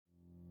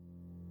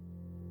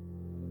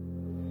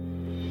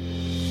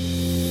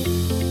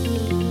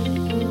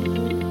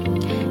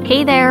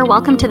Hey there,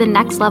 welcome to the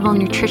Next Level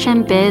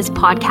Nutrition Biz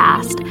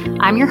podcast.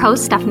 I'm your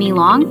host, Stephanie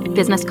Long,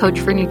 business coach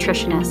for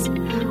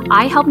nutritionists.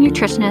 I help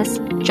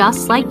nutritionists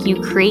just like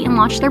you create and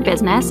launch their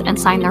business and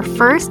sign their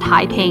first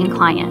high-paying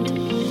client.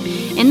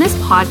 In this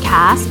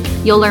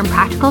podcast, you'll learn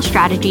practical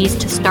strategies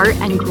to start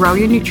and grow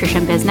your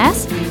nutrition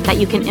business that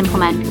you can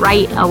implement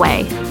right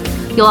away.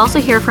 You'll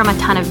also hear from a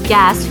ton of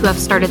guests who have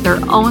started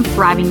their own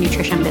thriving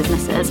nutrition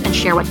businesses and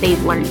share what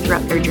they've learned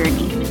throughout their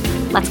journey.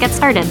 Let's get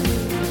started.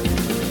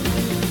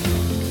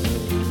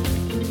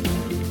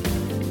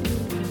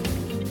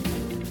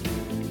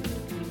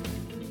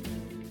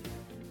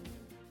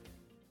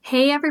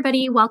 Hey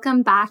everybody,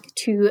 welcome back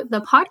to the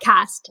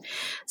podcast.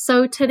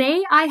 So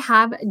today I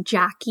have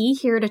Jackie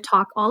here to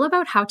talk all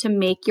about how to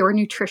make your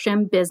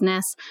nutrition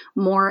business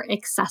more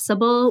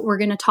accessible. We're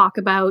going to talk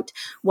about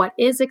what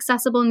is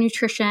accessible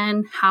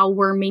nutrition, how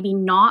we're maybe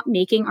not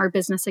making our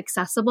business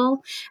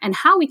accessible, and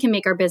how we can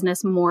make our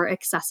business more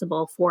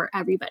accessible for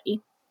everybody.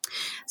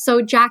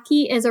 So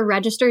Jackie is a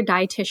registered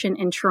dietitian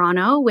in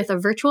Toronto with a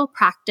virtual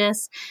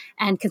practice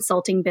and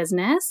consulting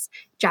business,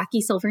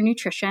 Jackie Silver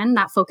Nutrition,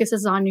 that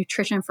focuses on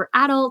nutrition for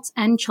adults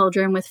and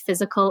children with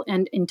physical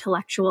and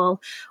intellectual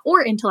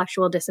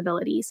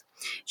disabilities.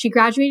 She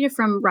graduated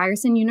from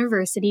Ryerson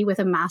University with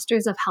a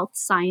Master's of Health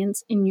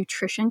Science in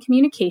Nutrition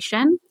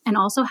Communication and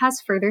also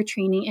has further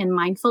training in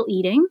mindful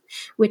eating,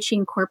 which she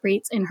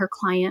incorporates in her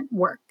client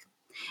work.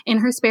 In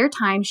her spare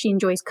time, she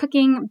enjoys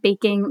cooking,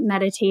 baking,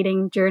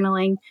 meditating,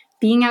 journaling,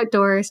 being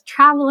outdoors,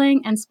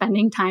 traveling, and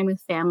spending time with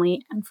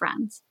family and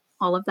friends.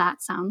 All of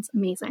that sounds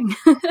amazing.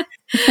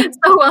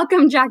 So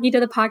welcome, Jackie,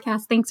 to the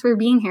podcast. Thanks for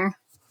being here.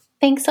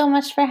 Thanks so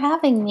much for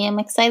having me. I'm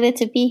excited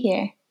to be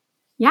here.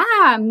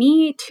 Yeah,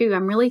 me too.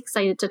 I'm really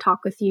excited to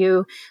talk with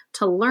you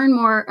to learn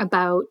more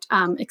about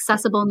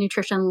accessible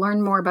nutrition,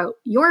 learn more about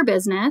your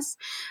business.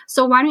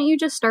 So why don't you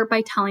just start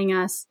by telling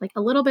us like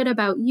a little bit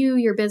about you,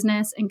 your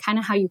business, and kind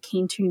of how you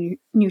came to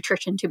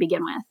nutrition to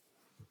begin with?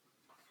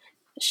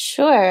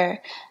 Sure.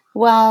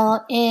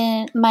 Well,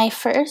 in my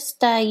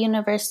first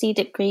university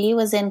degree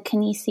was in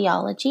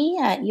kinesiology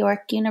at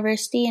York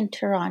University in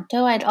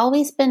Toronto. I'd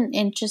always been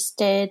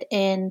interested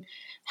in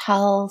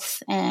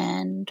health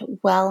and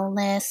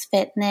wellness,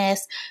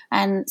 fitness.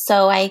 And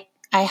so I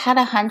had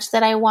a hunch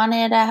that I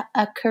wanted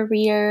a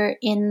career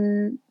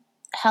in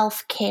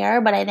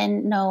healthcare, but I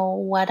didn't know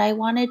what I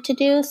wanted to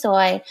do. So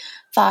I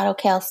thought,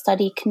 okay, I'll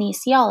study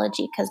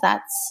kinesiology because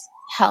that's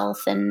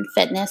health and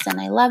fitness, and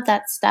I love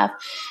that stuff.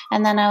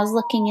 And then I was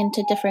looking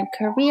into different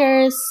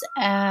careers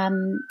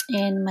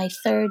in my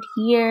third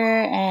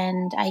year,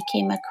 and I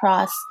came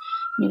across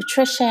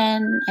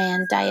nutrition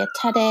and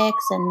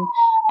dietetics, and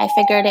I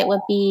figured it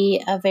would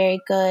be a very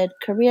good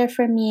career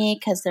for me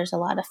because there's a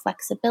lot of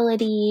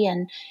flexibility,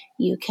 and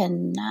you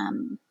can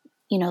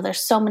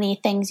there's so many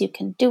things you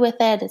can do with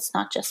it. It's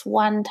not just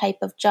one type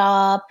of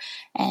job,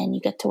 and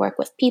you get to work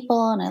with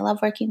people, and I love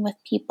working with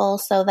people.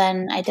 So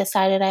then I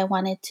decided I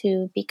wanted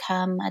to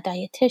become a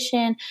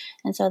dietitian.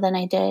 And so then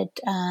I did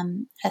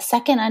a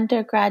second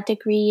undergrad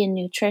degree in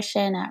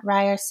nutrition at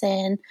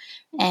Ryerson.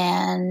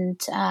 And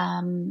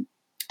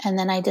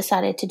then I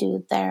decided to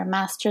do their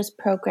master's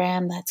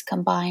program that's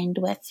combined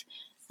with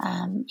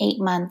 8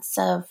 months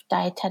of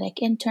dietetic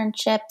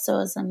internship. So it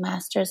was a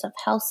Master's of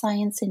Health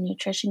Science in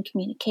Nutrition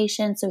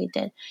Communication. So we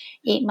did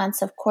 8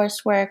 months of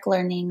coursework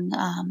learning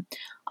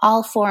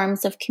all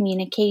forms of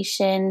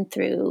communication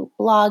through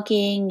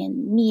blogging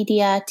and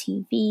media,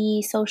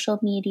 TV, social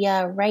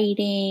media,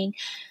 writing,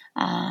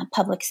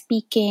 public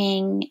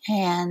speaking,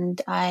 and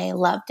I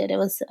loved it. It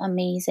was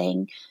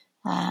amazing.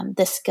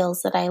 The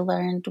skills that I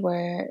learned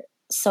were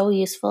so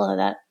useful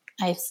that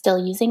I'm still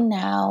using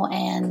now.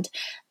 And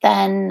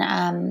then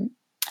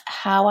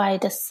how I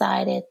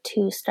decided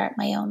to start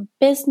my own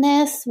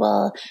business.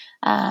 Well,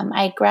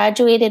 I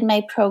graduated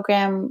my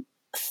program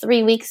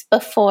 3 weeks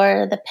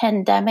before the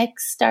pandemic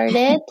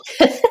started.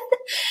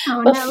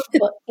 Oh,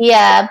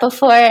 no.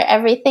 Before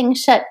everything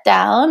shut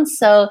down.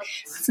 So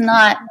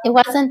it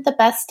wasn't the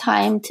best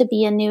time to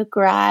be a new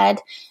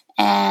grad.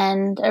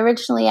 And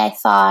originally I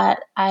thought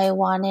I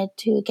wanted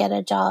to get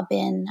a job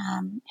in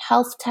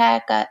health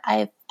tech.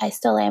 I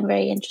still am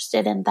very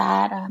interested in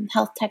that.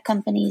 Health tech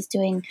companies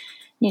doing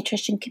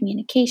nutrition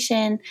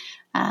communication.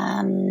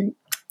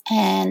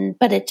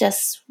 But it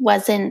just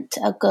wasn't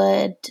a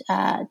good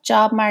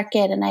job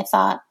market. And I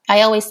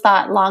always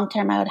thought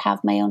long-term I would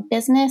have my own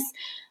business,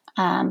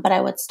 but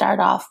I would start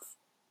off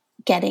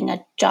getting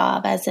a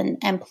job as an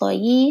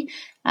employee.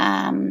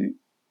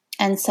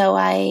 And so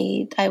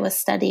I was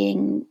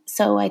studying,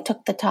 so I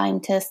took the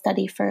time to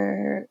study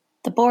for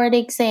the board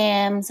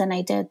exams, and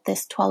I did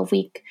this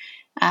 12-week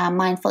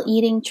mindful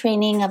eating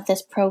training of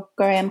this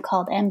program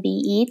called MB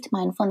Eat,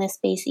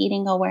 Mindfulness-Based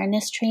Eating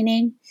Awareness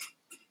Training,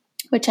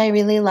 which I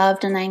really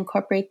loved, and I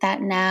incorporate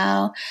that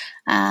now.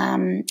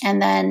 And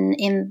then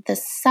in the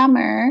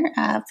summer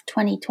of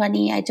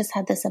 2020, I just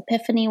had this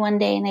epiphany one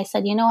day, and I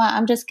said, you know what,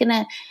 I'm just going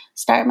to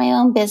start my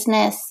own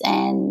business,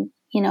 and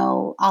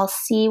I'll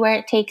see where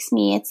it takes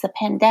me. It's a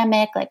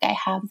pandemic. Like, I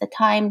have the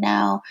time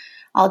now.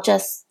 I'll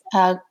just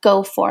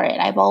go for it.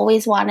 I've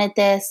always wanted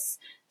this.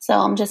 So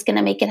I'm just going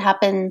to make it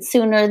happen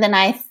sooner than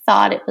I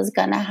thought it was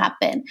going to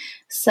happen.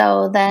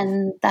 So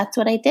then that's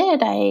what I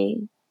did.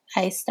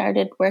 I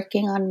started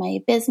working on my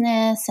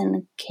business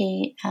and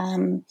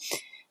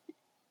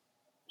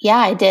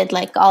I did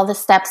like all the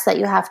steps that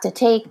you have to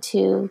take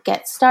to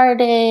get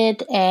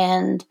started.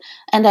 And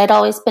I'd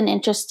always been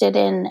interested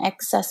in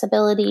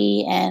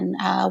accessibility and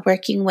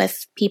working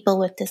with people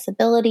with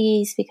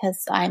disabilities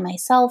because I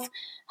myself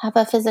have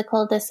a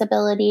physical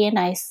disability. And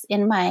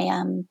in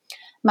my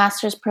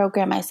master's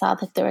program, I saw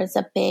that there was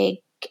a big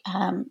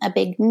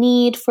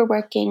need for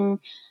working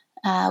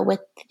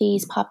with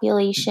these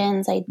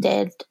populations. I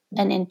did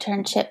an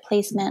internship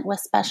placement with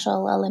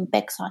Special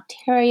Olympics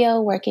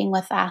Ontario, working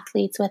with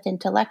athletes with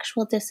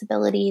intellectual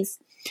disabilities.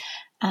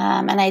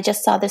 And I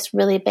just saw this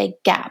really big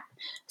gap.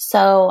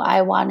 So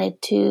I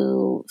wanted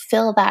to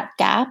fill that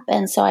gap.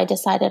 And so I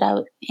decided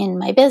in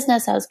my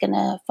business, I was going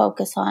to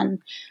focus on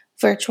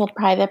virtual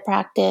private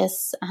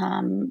practice,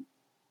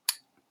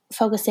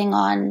 focusing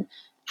on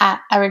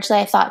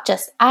originally I thought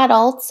just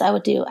adults. I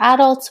would do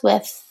adults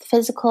with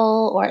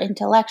physical or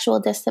intellectual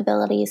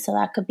disabilities. So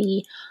that could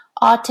be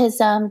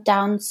autism,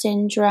 Down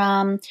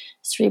syndrome,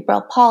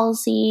 cerebral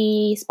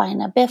palsy,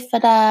 spina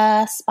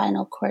bifida,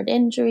 spinal cord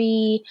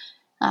injury,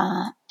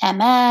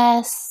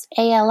 MS,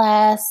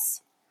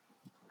 ALS,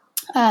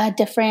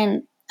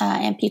 different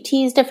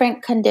amputees,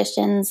 different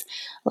conditions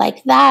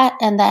like that.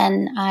 And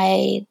then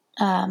I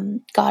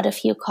got a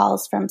few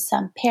calls from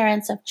some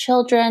parents of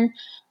children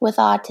with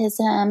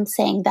autism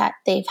saying that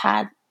they've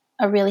had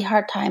a really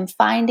hard time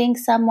finding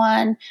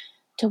someone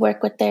to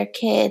work with their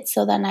kids.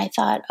 So then I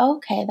thought,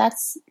 okay,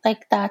 that's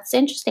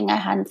interesting. I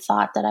hadn't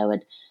thought that I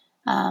would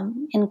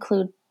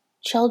include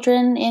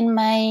children in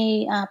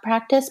my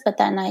practice, but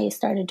then I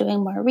started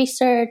doing more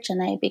research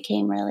and I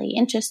became really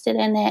interested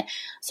in it.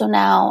 So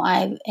now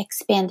I've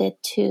expanded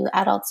to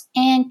adults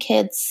and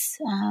kids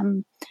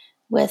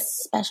with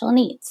special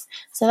needs.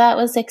 So that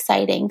was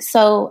exciting.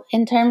 So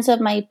in terms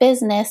of my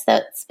business,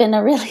 that's been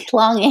a really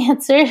long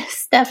answer,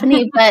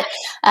 Stephanie, but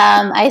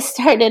I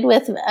started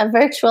with a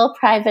virtual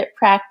private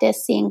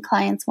practice, seeing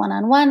clients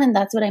one-on-one, and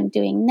that's what I'm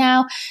doing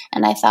now.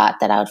 And I thought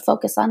that I would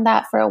focus on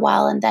that for a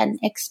while and then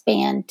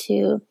expand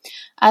to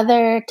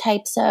other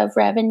types of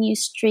revenue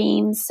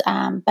streams.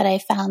 But I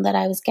found that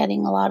I was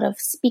getting a lot of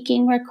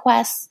speaking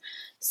requests.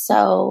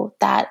 So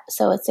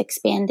it's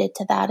expanded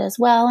to that as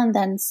well. And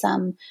then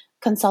some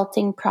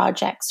consulting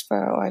projects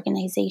for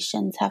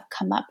organizations have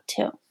come up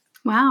too.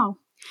 Wow.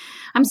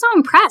 I'm so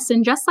impressed.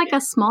 In just like a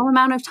small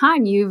amount of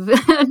time, you've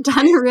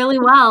done really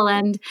well.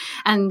 And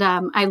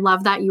I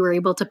love that you were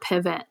able to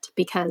pivot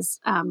because,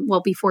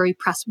 before we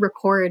press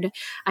record,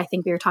 I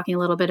think we were talking a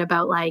little bit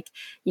about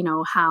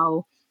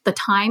how the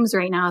times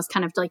right now is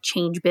kind of like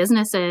change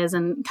businesses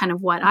and kind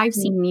of what I've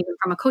seen even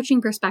from a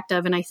coaching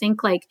perspective. And I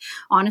think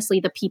honestly,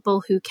 the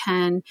people who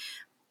can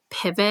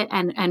pivot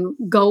and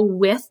go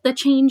with the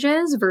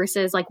changes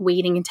versus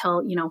waiting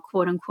until,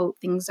 quote unquote,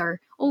 things are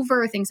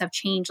over, things have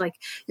changed,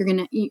 you're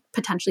going to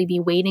potentially be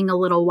waiting a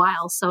little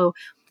while. So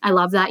I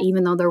love that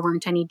even though there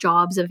weren't any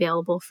jobs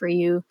available for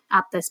you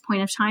at this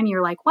point of time,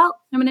 you're like, well,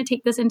 I'm going to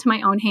take this into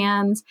my own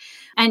hands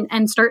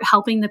and start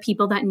helping the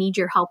people that need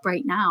your help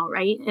right now,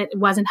 right? It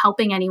wasn't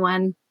helping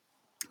anyone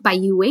by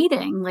you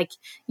waiting.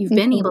 You've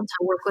been able to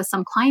work with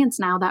some clients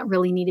now that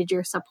really needed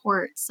your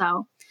support.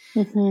 So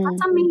that's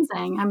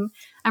amazing.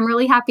 I'm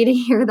really happy to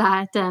hear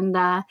that. And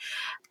I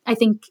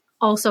think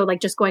also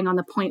just going on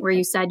the point where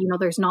you said,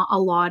 there's not a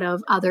lot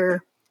of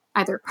other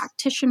either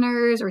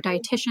practitioners or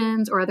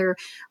dietitians or other,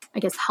 I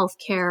guess,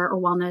 healthcare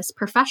or wellness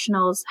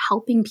professionals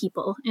helping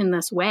people in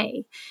this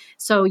way.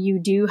 So you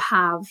do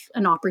have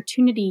an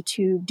opportunity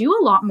to do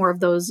a lot more of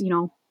those,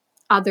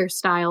 other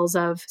styles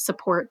of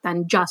support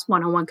than just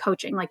one-on-one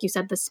coaching. Like you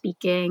said, the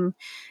speaking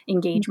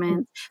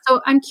engagement.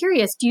 So I'm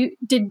curious, do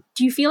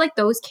you feel like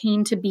those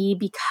came to be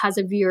because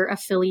of your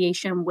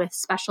affiliation with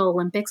Special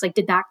Olympics?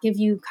 Did that give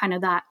you kind of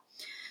that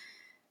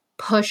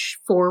push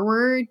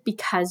forward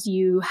because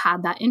you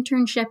had that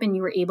internship and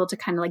you were able to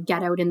kind of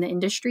get out in the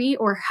industry?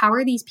 Or how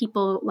are these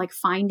people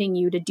finding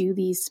you to do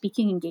these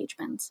speaking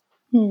engagements?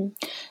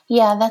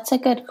 Yeah, that's a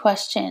good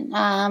question.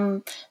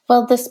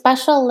 Well, the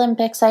Special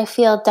Olympics, I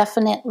feel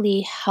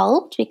definitely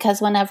helped because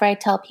whenever I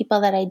tell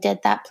people that I did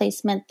that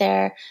placement,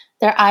 their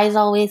eyes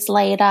always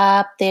light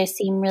up. They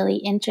seem really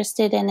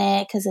interested in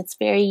it because it's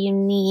very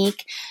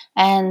unique.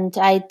 And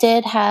I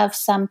did have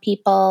some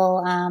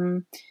people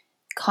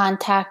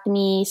contact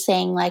me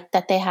saying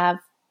that they have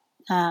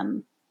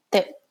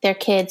their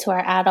kids who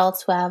are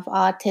adults who have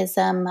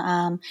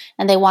autism,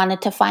 and they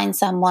wanted to find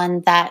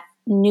someone that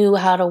knew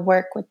how to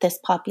work with this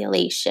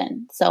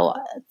population. So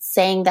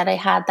saying that I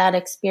had that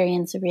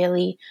experience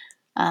really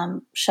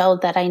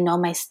showed that I know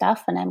my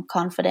stuff and I'm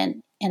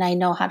confident and I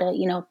know how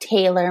to,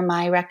 tailor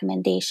my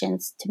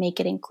recommendations to make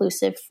it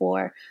inclusive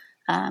for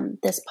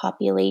this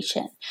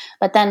population.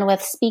 But then with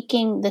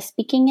the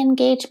speaking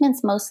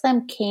engagements, most of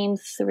them came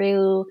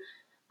through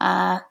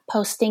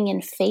posting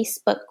in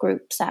Facebook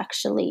groups,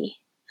 actually,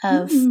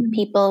 of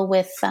people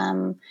with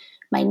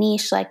my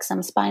niche, like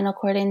some spinal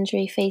cord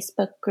injury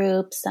Facebook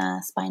groups,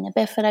 spina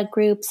bifida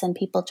groups, and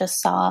people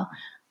just saw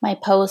my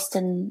post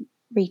and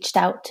reached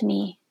out to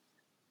me.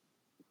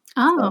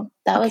 Oh, so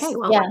that okay. was,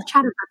 Well, yeah. let's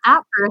chat about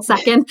that for a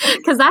second,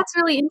 because that's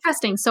really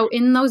interesting. So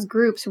in those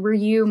groups, were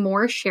you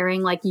more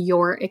sharing like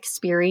your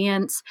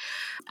experience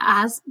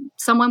as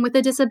someone with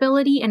a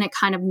disability, and it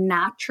kind of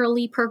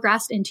naturally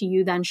progressed into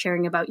you then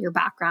sharing about your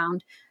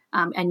background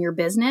and your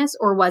business?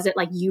 Or was it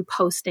like you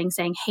posting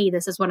saying, hey,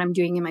 this is what I'm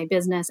doing in my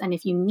business, and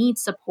if you need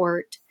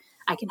support,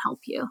 I can help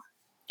you?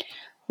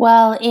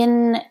 Well,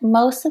 in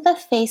most of the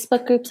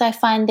Facebook groups, I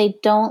find they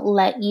don't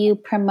let you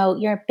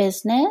promote your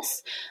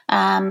business.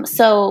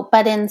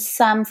 But in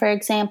some, for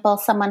example,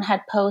 someone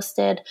had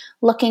posted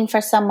looking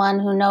for someone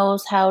who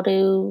knows how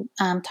to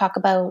talk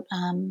about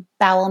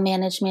bowel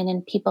management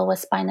in people with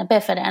spina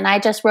bifida. And I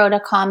just wrote a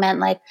comment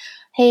like,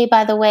 hey,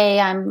 by the way,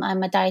 I'm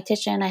a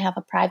dietitian. I have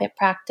a private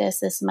practice.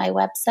 This is my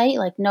website,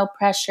 like no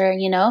pressure,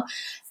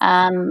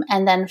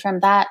 and then from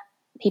that,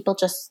 people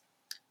just,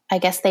 I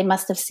guess they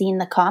must have seen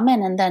the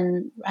comment and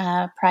then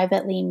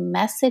privately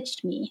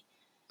messaged me.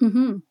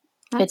 Mm-hmm.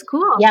 That's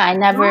cool. Yeah, I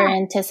never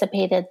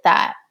anticipated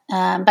that.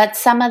 But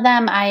some of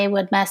them, I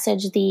would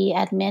message the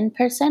admin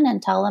person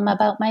and tell them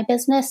about my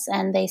business.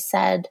 And they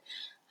said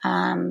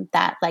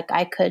that like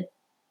I could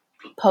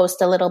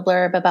post a little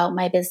blurb about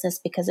my business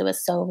because it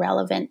was so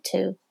relevant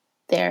to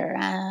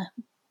the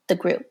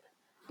group.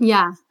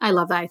 Yeah, I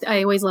love that.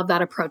 I always love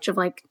that approach of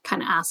like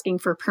kind of asking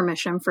for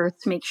permission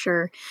first to make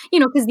sure,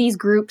 because these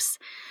groups,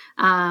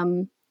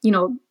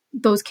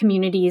 those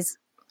communities,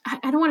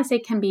 I don't want to say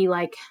can be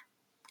like,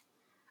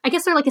 I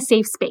guess they're like a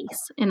safe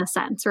space in a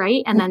sense,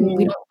 right? And then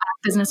we don't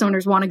have business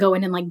owners want to go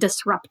in and like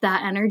disrupt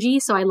that energy.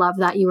 So I love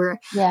that you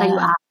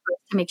asked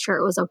to make sure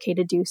it was okay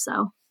to do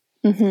so.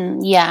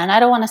 Mm-hmm. Yeah, and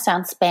I don't want to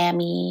sound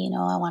spammy.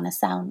 I want to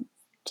sound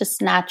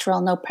just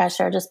natural, no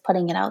pressure, just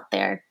putting it out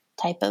there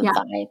type of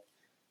vibe.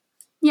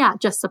 Yeah,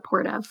 just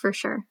supportive for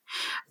sure.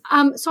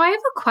 So I have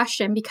a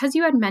question, because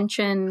you had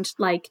mentioned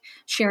like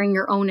sharing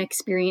your own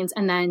experience,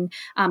 and then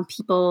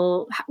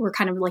people were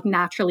kind of like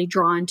naturally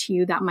drawn to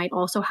you that might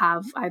also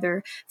have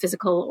either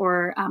physical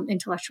or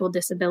intellectual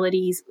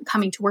disabilities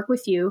coming to work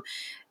with you.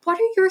 What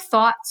are your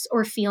thoughts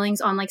or feelings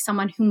on like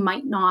someone who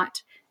might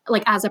not,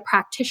 like as a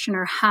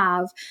practitioner,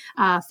 have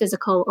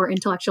physical or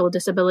intellectual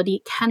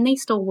disability? Can they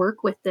still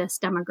work with this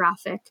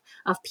demographic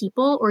of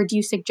people? Or do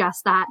you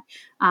suggest that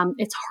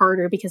it's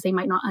harder because they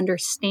might not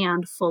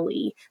understand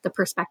fully the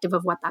perspective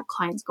of what that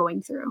client's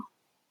going through?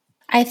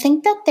 I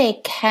think that they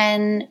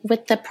can,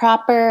 with the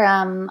proper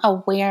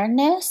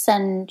awareness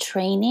and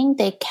training,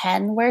 they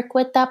can work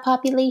with that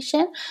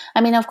population.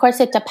 I mean, of course,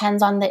 it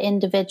depends on the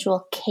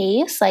individual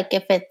case. Like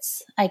if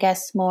it's, I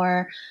guess,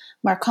 more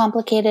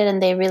complicated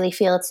and they really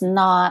feel it's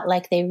not,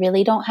 like they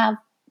really don't have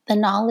the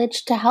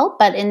knowledge to help.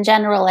 But in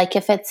general, like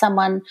if it's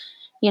someone,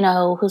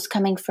 who's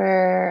coming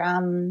for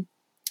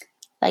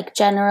like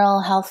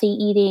general healthy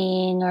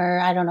eating, or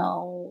I don't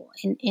know,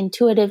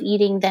 intuitive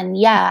eating, then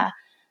yeah,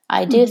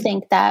 I do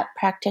think that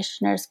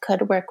practitioners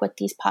could work with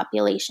these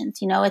populations.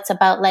 It's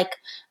about like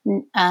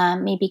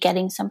maybe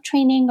getting some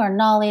training or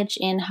knowledge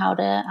in how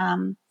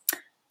to,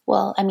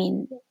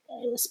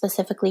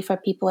 specifically for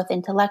people with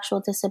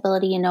intellectual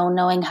disability,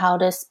 knowing how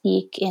to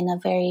speak in a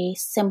very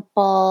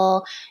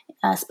simple,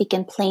 speak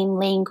in plain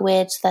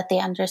language that they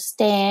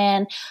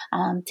understand,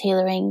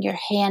 tailoring your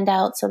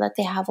handout so that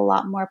they have a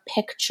lot more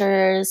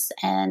pictures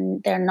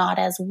and they're not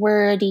as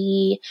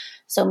wordy.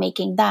 So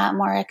making that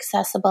more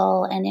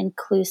accessible and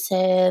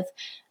inclusive,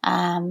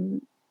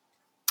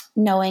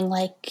 knowing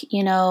like,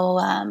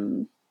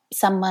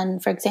 someone,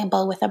 for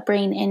example, with a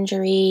brain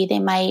injury,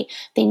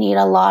 they need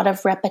a lot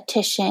of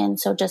repetition.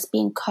 So just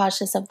being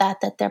cautious of that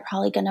they're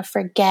probably going to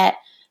forget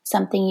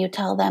something you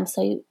tell them.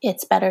 So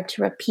it's better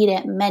to repeat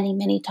it many,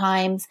 many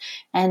times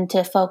and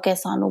to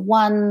focus on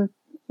one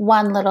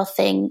little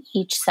thing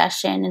each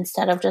session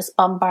instead of just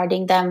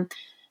bombarding them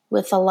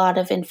with a lot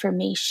of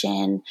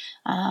information.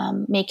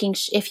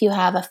 If you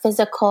have a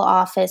physical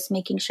office,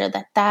 making sure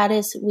that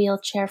is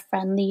wheelchair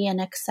friendly and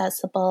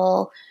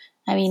accessible.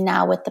 I mean,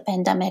 now with the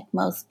pandemic,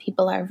 most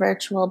people are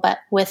virtual, but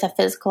with a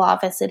physical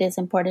office, it is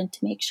important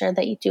to make sure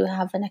that you do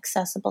have an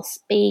accessible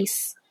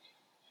space.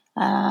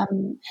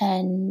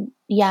 And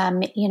yeah,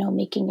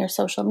 making your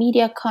social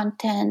media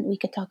content. We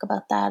could talk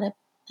about that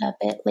a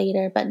bit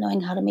later, but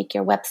knowing how to make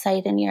your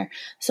website and your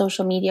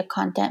social media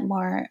content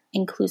more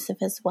inclusive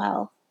as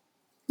well.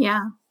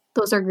 Yeah,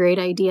 those are great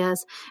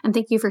ideas. And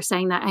thank you for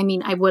saying that. I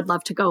mean, I would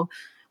love to go.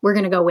 We're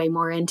going to go way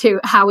more into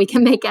how we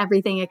can make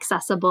everything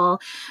accessible.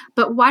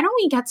 But why don't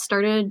we get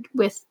started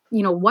with,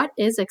 what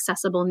is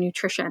accessible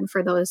nutrition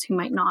for those who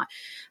might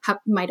have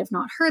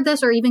not heard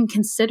this or even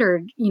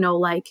considered,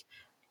 like,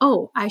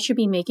 oh, I should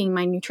be making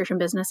my nutrition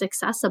business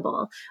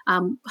accessible.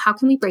 How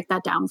can we break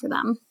that down for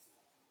them?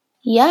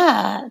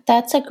 Yeah,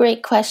 that's a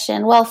great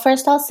question. Well,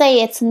 first I'll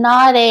say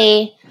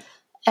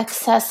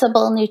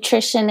accessible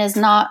nutrition is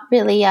not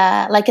really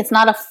it's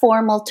not a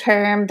formal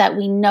term that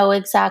we know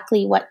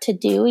exactly what to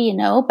do,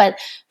 but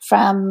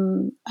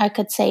I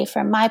could say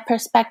from my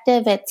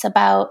perspective, it's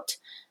about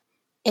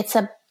it's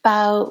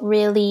about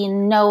really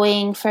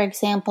knowing, for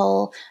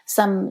example,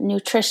 some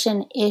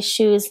nutrition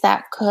issues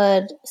that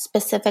could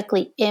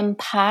specifically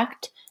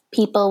impact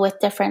people with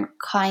different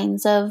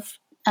kinds of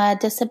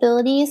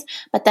disabilities.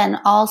 But then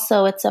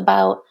also it's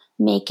about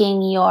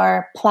making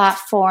your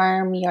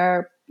platform,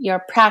 your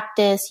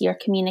practice, your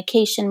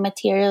communication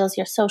materials,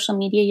 your social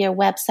media, your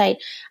website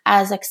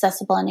as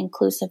accessible and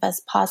inclusive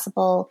as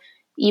possible,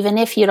 even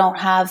if you don't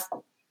have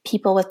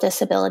people with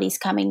disabilities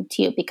coming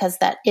to you, because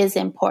that is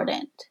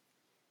important.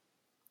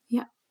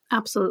 Yeah,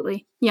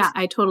 absolutely. Yeah,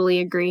 I totally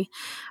agree.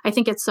 I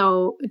think it's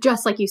so,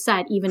 just like you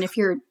said, even if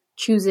you're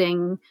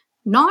choosing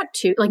not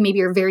to, like maybe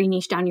you're very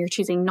niche down, you're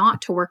choosing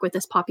not to work with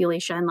this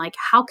population, like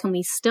how can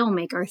we still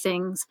make our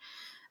things,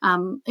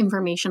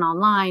 information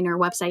online or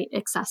website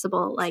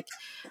accessible? Like,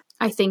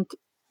 I think,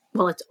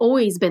 well, it's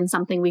always been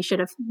something we should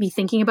have be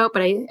thinking about,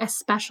 but I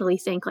especially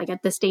think like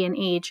at this day and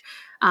age,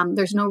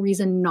 there's no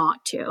reason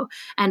not to.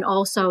 And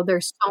also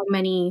there's so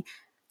many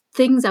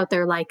things out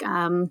there, like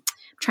trying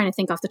to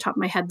think off the top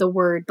of my head the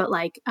word, but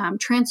like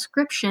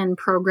transcription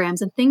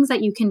programs and things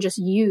that you can just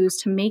use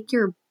to make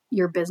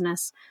your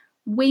business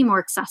way more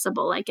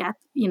accessible. Like,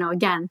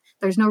 again,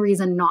 there's no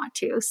reason not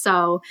to.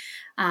 So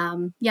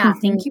thank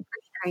you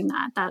for sharing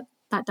that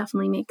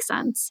definitely makes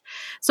sense.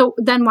 So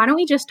then why don't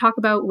we just talk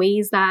about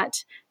ways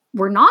that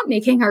we're not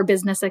making our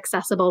business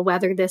accessible,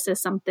 whether this is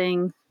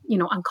something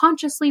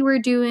unconsciously we're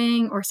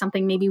doing or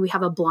something maybe we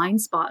have a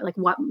blind spot, like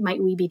what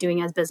might we be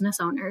doing as business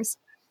owners?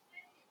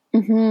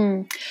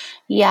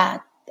 Yeah,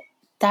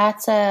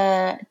 that's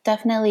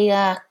definitely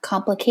a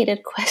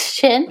complicated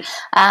question.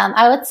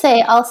 I would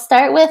say I'll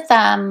start with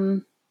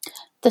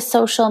the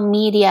social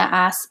media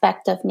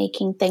aspect of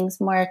making things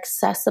more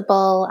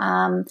accessible.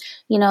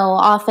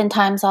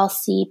 Oftentimes I'll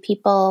see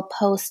people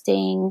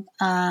posting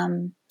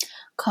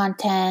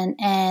content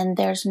and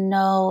there's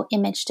no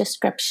image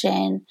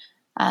description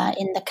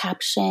in the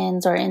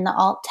captions or in the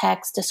alt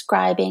text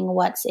describing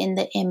what's in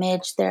the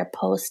image they're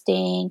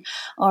posting.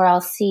 Or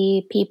I'll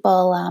see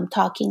people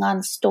talking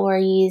on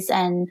stories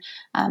and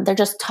they're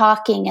just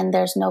talking and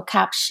there's no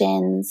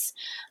captions.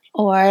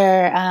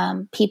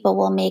 Or people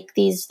will make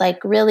these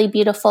like really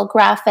beautiful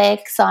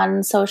graphics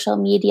on social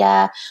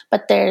media,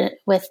 but they're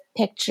with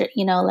pictures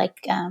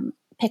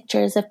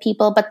of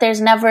people, but there's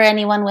never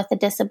anyone with a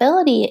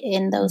disability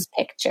in those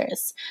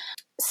pictures.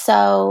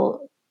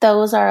 So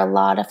those are a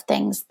lot of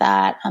things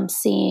that I'm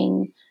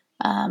seeing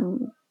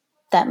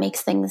that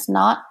makes things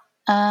not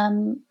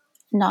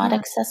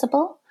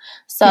accessible.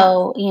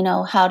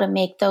 So, how to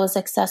make those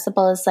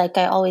accessible is, like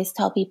I always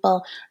tell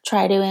people,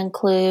 try to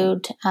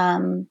include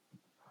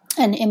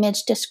an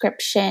image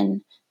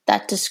description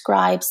that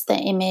describes the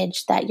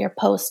image that you're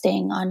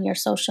posting on your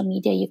social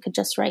media. You could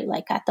just write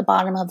like at the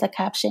bottom of the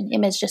caption,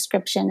 image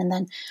description, and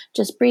then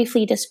just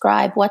briefly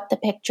describe what the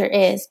picture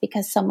is,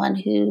 because someone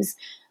who's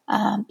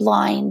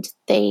blind,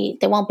 they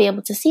won't be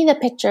able to see the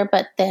picture,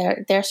 but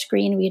their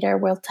screen reader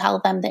will tell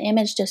them the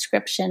image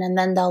description, and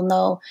then they'll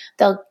know,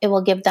 it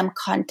will give them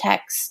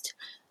context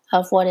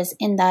of what is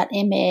in that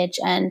image.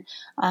 And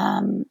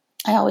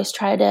I always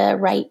try to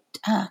write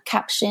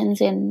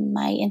captions in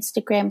my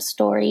Instagram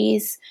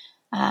stories,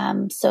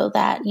 so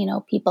that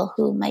people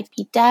who might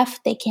be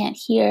deaf, they can't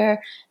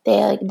hear,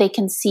 they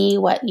can see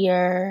what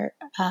you're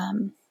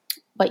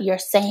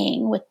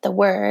saying with the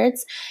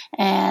words.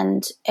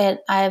 And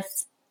I've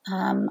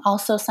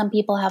also, some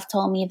people have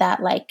told me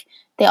that like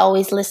they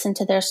always listen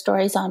to their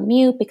stories on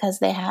mute because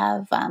they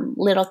have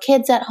little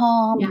kids at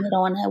home and they don't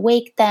want to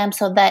wake them,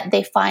 so that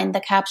they find the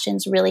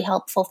captions really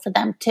helpful for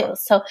them too.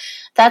 So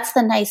that's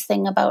the nice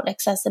thing about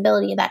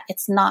accessibility, that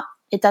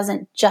it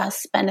doesn't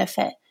just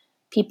benefit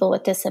people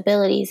with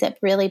disabilities, it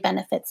really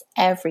benefits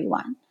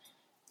everyone.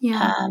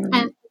 Yeah.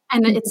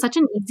 And it's such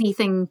an easy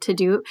thing to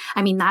do.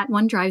 I mean, that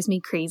one drives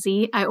me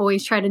crazy. I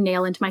always try to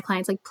nail into my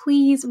clients, like,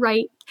 please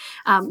write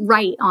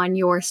on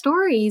your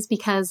stories,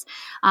 because,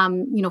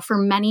 for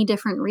many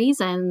different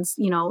reasons,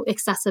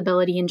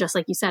 accessibility, and just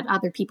like you said,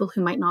 other people who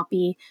might not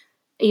be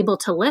able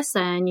to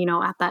listen,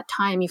 at that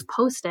time you've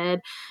posted,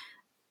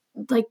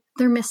 like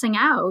they're missing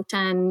out.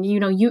 And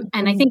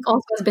and I think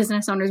also as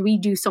business owners, we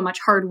do so much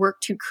hard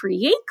work to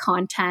create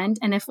content,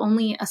 and if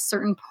only a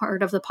certain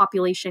part of the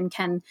population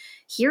can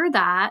hear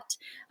that,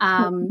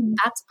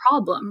 that's a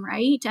problem,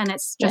 right? And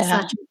it's just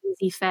such an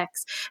easy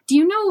fix. Do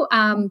you know,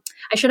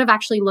 I should have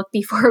actually looked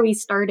before we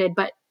started,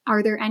 but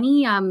are there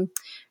any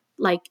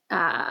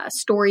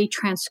story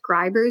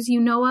transcribers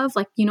of,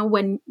 like,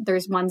 when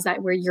there's ones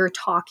that where you're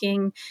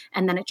talking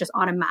and then it just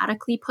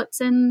automatically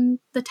puts in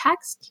the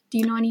text? Do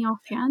you know any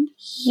offhand?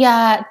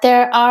 Yeah,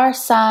 there are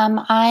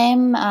some.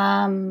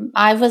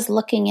 I was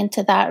looking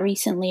into that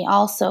recently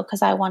also,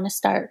 because I want to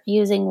start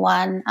using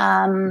one.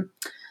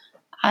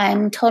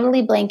 I'm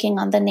totally blanking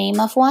on the name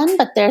of one,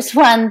 but there's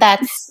one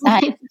that's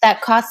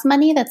that costs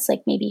money. That's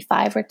like maybe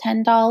 $5 or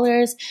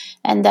 $10,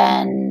 and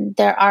then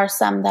there are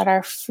some that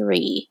are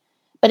free.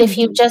 But if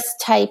you just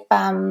type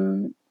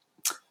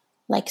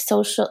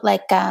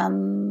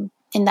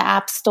in the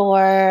App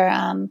Store,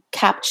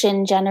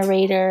 caption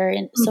generator,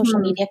 and social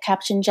Mhm. media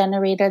caption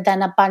generator,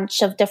 then a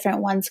bunch of different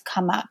ones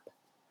come up.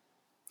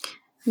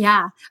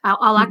 Yeah,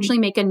 I'll Mhm. actually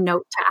make a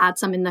note to add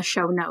some in the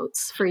show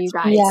notes for you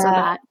guys so Yeah.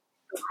 that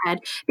go ahead,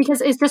 because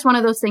it's just one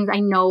of those things.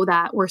 I know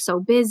that we're so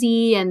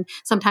busy and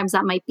sometimes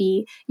that might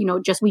be,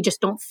 just we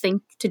just don't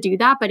think to do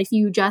that. But if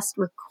you just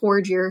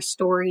record your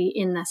story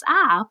in this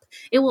app,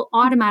 it will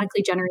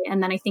automatically generate,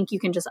 and then I think you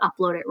can just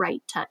upload it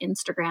right to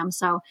Instagram.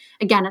 So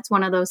again, it's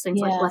one of those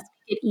things like, Yeah. let's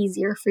make it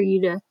easier for you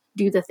to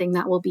do the thing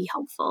that will be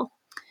helpful.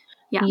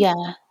 Yeah.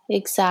 Yeah,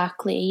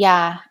 exactly.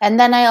 Yeah. And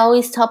then I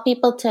always tell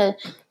people to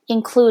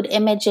include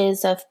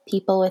images of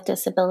people with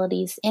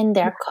disabilities in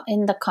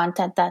in the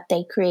content that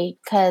they create,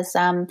 because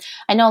I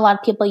know a lot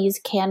of people use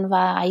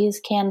Canva. I use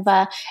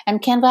Canva,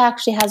 and Canva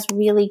actually has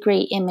really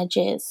great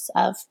images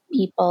of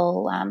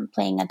people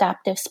playing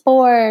adaptive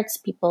sports,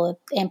 people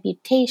with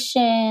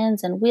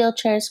amputations and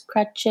wheelchairs,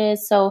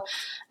 crutches. So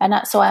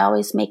I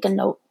always make a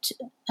note,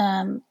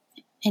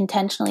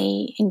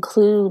 intentionally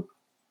include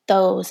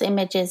those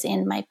images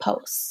in my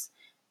posts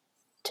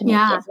to make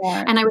Yeah. it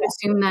more. And I would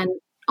assume then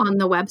on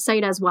the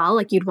website as well,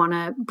 like you'd want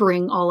to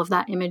bring all of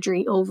that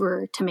imagery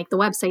over to make the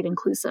website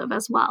inclusive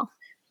as well.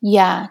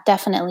 Yeah,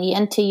 definitely.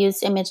 And to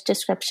use image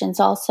descriptions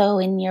also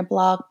in your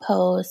blog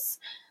posts.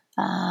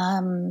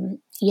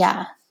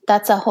 Yeah,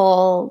 that's a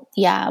whole,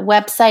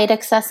 website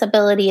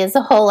accessibility is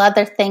a whole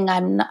other thing.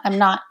 I'm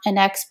not an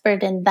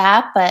expert in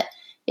that, but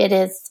it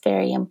is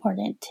very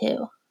important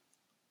too.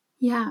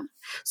 Yeah.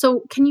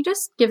 So can you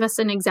just give us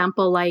an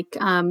example, like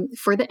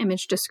for the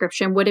image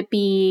description, would it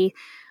be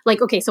like,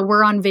 okay, so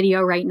we're on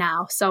video right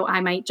now. So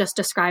I might just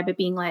describe it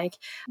being like,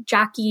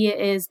 Jackie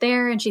is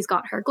there and she's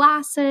got her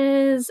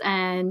glasses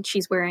and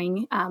she's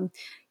wearing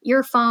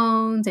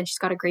earphones and she's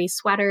got a gray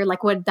sweater.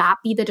 Like, would that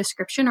be the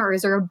description, or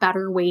is there a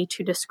better way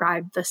to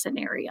describe the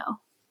scenario?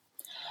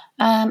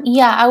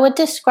 Yeah, I would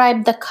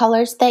describe the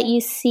colors that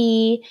you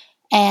see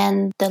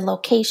and the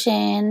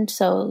location.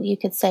 So you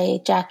could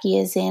say Jackie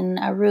is in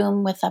a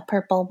room with a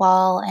purple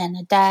wall and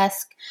a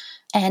desk.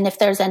 And if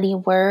there's any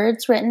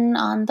words written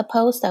on the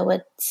post, I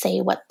would say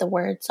what the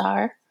words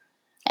are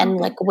and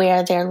Okay. like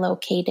where they're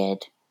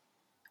located,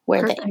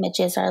 where Perfect. the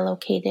images are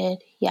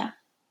located. Yeah.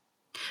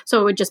 So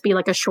it would just be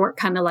like a short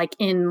kind of like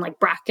in like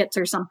brackets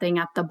or something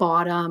at the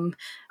bottom,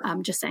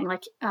 just saying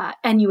like,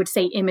 and you would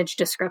say image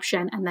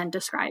description and then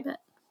describe it.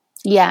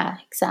 Yeah,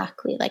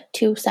 exactly. Like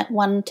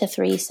 1 to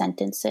 3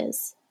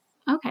 sentences.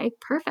 Okay,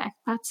 perfect.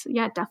 That's,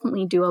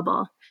 definitely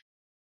doable.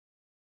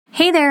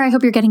 Hey there, I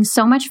hope you're getting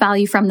so much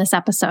value from this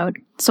episode.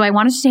 So I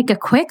wanted to take a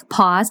quick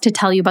pause to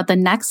tell you about the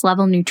Next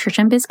Level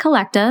Nutrition Biz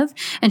Collective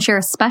and share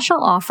a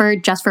special offer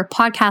just for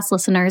podcast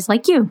listeners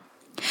like you.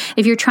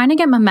 If you're trying to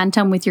get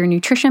momentum with your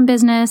nutrition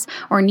business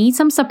or need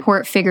some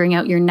support figuring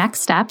out your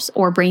next steps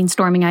or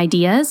brainstorming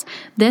ideas,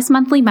 this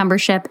monthly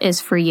membership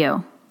is for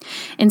you.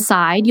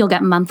 Inside, you'll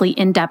get monthly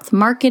in-depth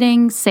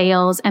marketing,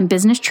 sales, and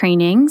business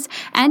trainings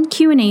and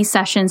Q&A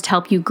sessions to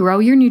help you grow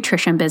your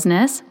nutrition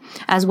business,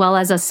 as well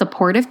as a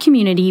supportive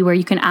community where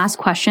you can ask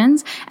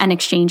questions and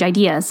exchange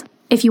ideas.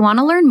 If you want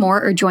to learn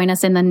more or join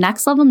us in the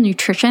Next Level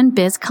Nutrition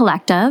Biz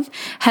Collective,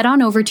 head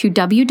on over to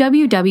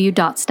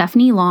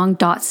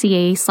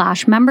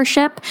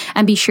www.stephanielong.ca/membership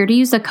and be sure to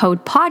use the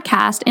code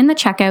podcast in the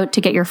checkout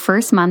to get your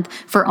first month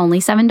for only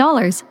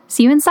 $7.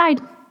 See you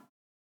inside.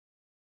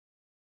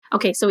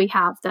 Okay, so we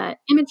have the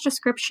image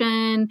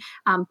description,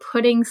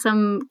 putting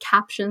some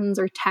captions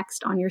or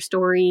text on your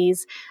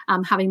stories,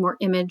 having more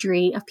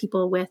imagery of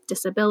people with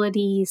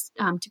disabilities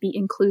to be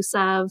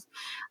inclusive.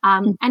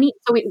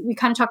 So we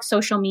kind of talked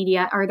social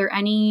media. Are there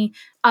any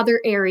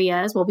other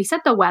areas? Well, we said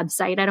the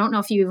website. I don't know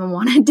if you even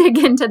want to dig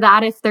into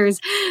that, if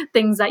there's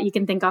things that you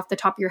can think off the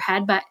top of your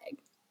head, but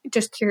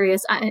just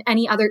curious,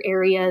 any other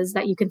areas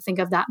that you can think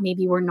of that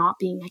maybe were not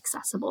being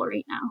accessible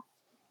right now?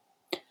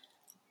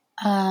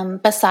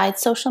 Besides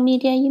social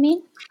media, you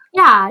mean?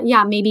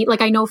 Yeah, maybe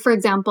like I know, for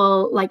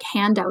example, like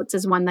handouts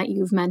is one that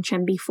you've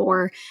mentioned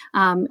before,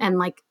 and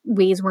like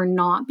ways we're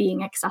not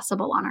being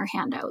accessible on our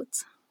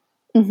handouts.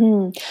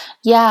 Mm-hmm.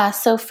 Yeah,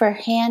 so for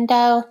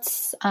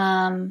handouts,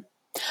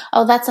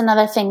 that's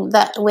another thing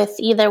that with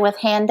either with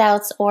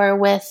handouts or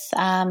with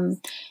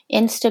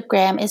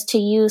Instagram is to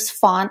use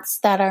fonts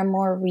that are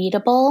more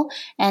readable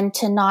and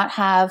to not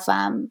have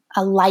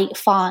a light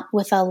font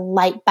with a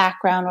light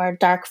background or a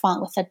dark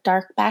font with a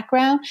dark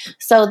background.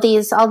 So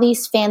all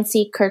these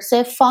fancy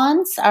cursive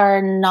fonts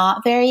are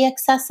not very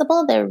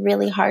accessible. They're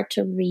really hard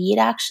to read,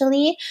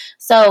 actually.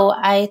 So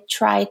I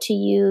try to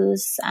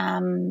use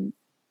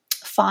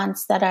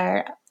fonts that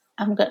are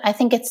I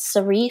think it's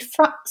serif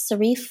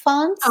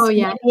fonts. Oh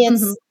yeah, Maybe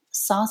it's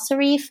sans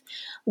serif.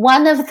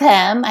 One of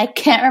them, I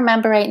can't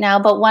remember right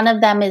now, but one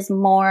of them is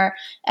more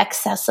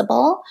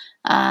accessible.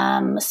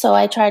 So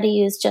I try to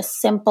use just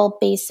simple,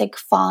 basic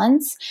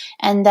fonts.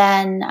 And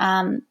then,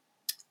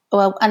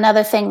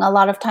 another thing, a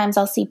lot of times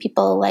I'll see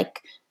people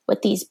like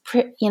with these,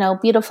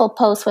 beautiful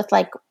posts with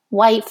like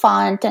white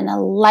font and a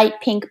light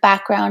pink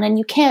background, and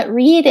you can't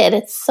read it.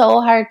 It's so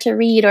hard to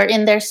read. Or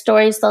in their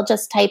stories, they'll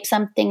just type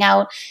something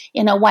out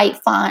in a white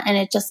font and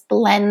it just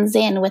blends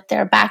in with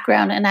their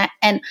background.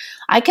 And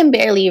I can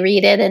barely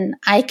read it, and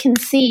I can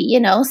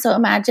see, so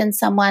imagine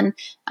someone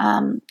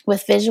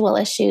with visual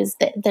issues,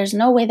 that there's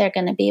no way they're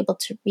going to be able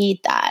to read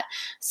that.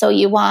 So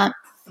you want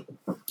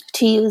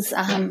to use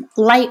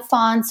light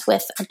fonts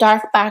with a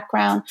dark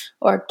background,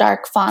 or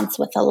dark fonts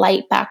with a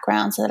light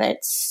background, so that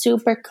it's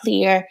super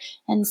clear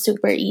and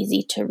super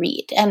easy to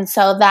read. And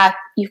so that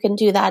you can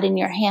do that in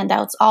your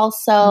handouts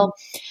also.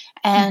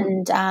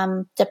 And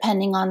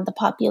depending on the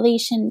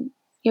population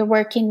you're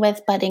working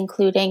with, but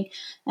including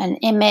an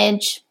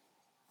image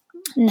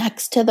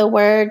next to the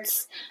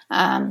words.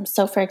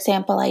 So for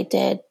example, I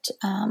did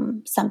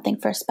something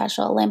for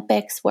Special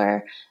Olympics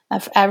where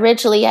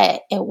originally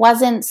it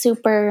wasn't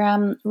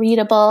super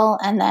readable,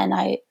 and then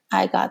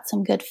I got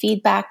some good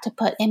feedback to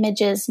put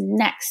images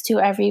next to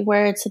every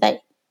word so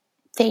that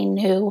they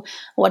knew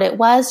what it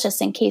was,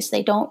 just in case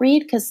they don't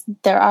read, because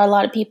there are a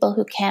lot of people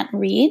who can't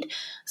read.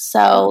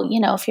 So,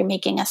 if you're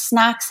making a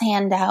snacks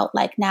handout,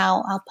 like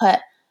now I'll put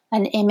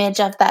an image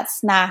of that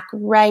snack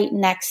right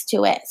next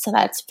to it, so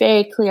that's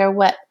very clear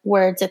what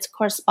words it's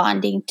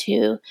corresponding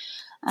to.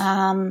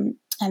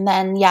 And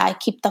then, I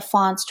keep the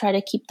fonts, try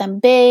to keep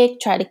them big,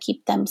 try to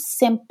keep them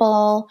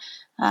simple,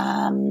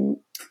 and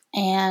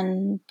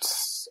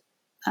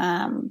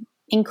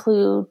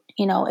include,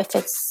 if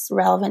it's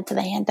relevant to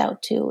the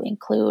handout, to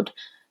include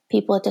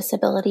people with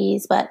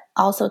disabilities, but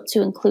also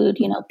to include,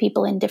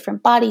 people in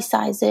different body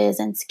sizes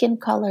and skin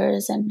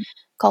colors and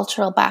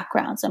cultural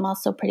backgrounds. I'm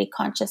also pretty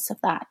conscious of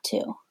that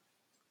too.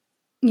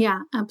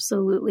 Yeah,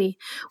 absolutely.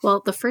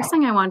 Well, the first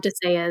thing I want to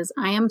say is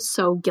I am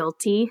so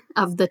guilty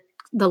of the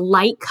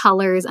light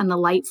colors and the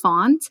light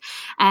fonts.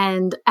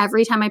 And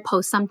every time I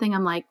post something,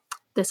 I'm like,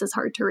 this is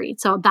hard to read.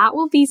 So that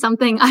will be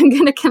something I'm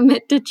going to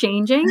commit to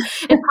changing.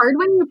 It's hard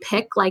when you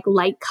pick like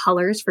light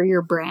colors for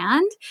your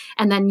brand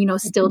and then,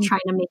 still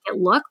trying to make it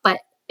look, but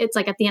it's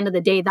like at the end of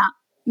the day, that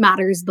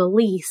matters the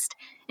least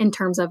in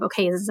terms of,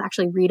 okay, this is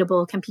actually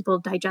readable. Can people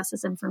digest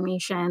this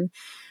information?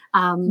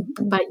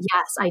 But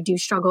yes, I do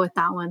struggle with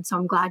that one. So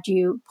I'm glad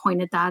you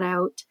pointed that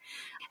out.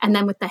 And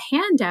then with the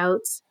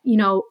handouts,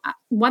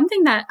 one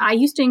thing that I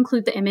used to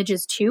include the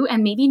images too,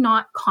 and maybe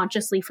not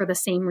consciously for the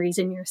same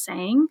reason you're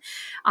saying.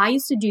 I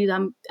used to do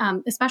them,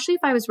 especially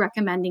if I was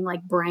recommending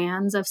like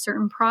brands of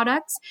certain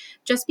products,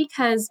 just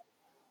because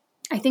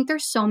I think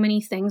there's so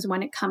many things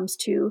when it comes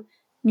to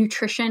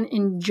nutrition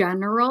in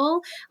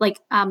general, like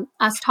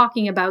us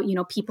talking about,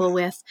 people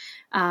with,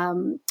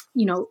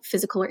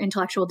 physical or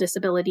intellectual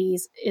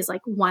disabilities is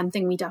like one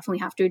thing we definitely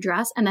have to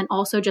address. And then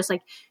also just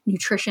like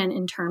nutrition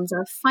in terms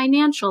of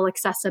financial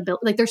accessibility.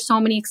 Like there's so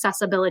many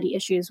accessibility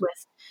issues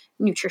with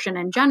nutrition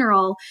in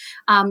general.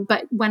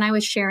 But when I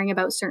was sharing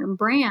about certain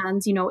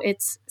brands,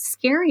 it's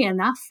scary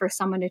enough for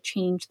someone to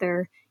change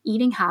their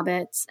eating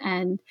habits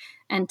and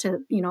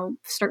to,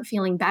 start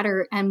feeling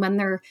better. And when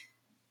they're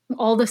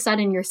all of a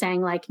sudden you're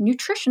saying like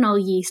nutritional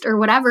yeast or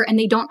whatever, and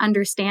they don't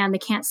understand, they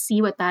can't see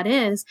what that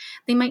is,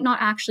 they might not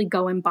actually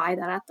go and buy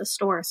that at the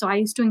store. So I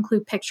used to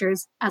include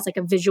pictures as like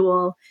a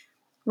visual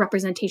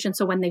representation.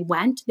 So when they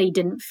went, they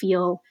didn't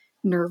feel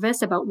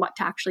nervous about what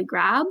to actually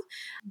grab.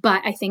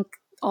 But I think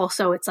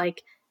also it's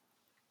like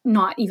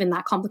not even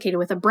that complicated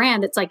with a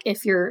brand. It's like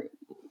if you're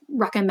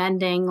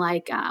recommending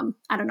like,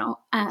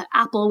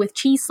 apple with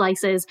cheese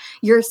slices,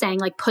 you're saying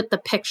like, put the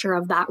picture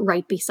of that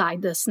right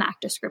beside the snack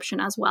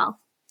description as well.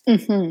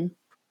 Mm-hmm.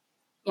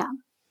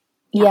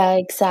 Yeah,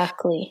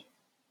 exactly.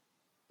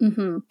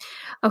 Mm-hmm.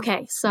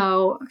 Okay,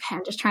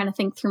 I'm just trying to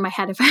think through my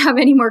head if I have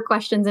any more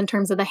questions in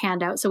terms of the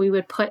handout. So we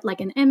would put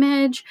like an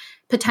image,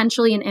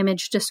 potentially an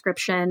image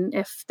description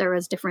if there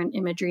is different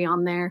imagery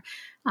on there,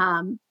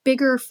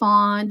 bigger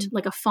font,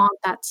 like a font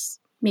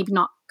that's maybe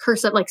not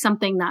cursive, like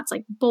something that's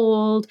like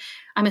bold.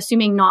 I'm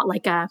assuming not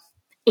like a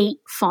 8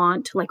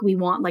 font, like we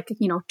want like,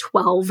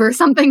 12 or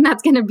something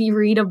that's going to be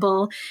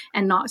readable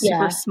and not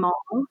super small.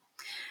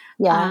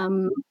 Yeah.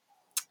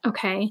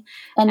 Okay.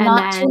 And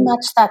not too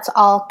much that's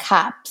all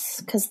caps,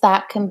 because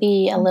that can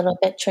be a little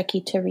bit tricky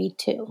to read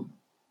too.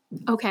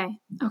 Okay.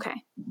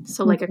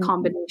 So like a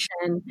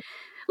combination,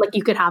 like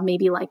you could have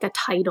maybe like a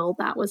title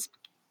that was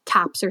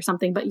caps or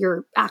something, but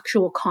your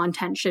actual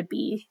content should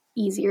be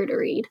easier to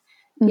read.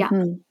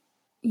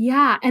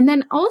 Yeah. And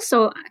then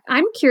also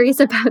I'm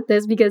curious about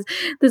this because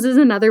this is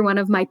another one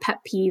of my pet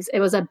peeves. It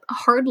was a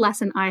hard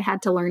lesson I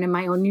had to learn in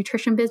my own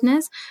nutrition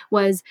business,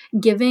 was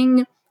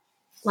giving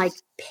like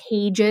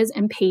pages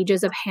and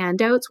pages of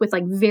handouts with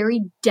like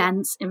very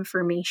dense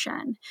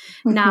information.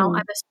 Now,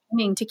 I'm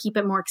assuming to keep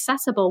it more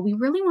accessible, we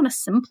really want to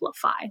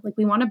simplify. Like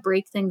we want to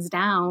break things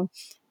down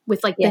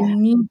with like the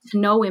need to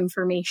know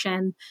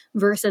information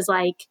versus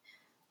like,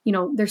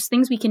 there's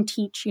things we can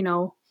teach,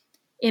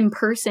 in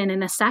person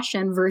in a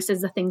session versus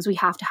the things we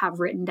have to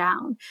have written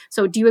down.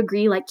 So do you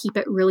agree, like keep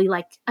it really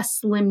like a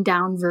slimmed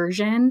down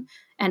version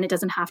and it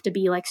doesn't have to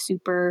be like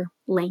super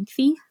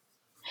lengthy?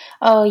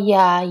 Oh,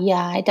 yeah,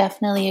 yeah, I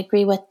definitely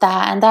agree with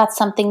that. And that's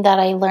something that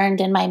I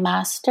learned in my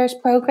master's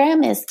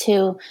program is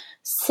to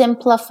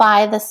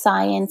simplify the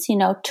science,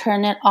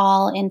 turn it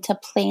all into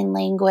plain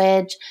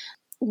language.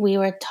 We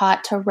were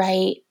taught to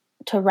write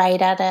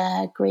at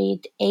a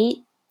grade 8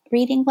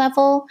 reading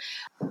level.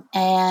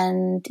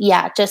 And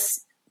yeah,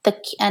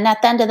 and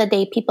at the end of the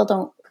day,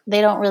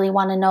 they don't really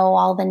want to know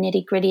all the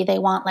nitty gritty. They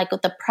want like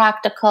the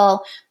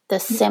practical, the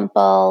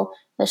simple,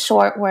 the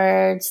short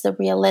words, the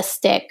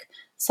realistic.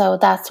 So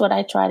that's what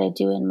I try to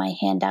do in my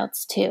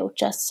handouts too.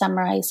 Just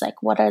summarize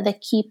like what are the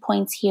key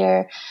points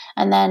here.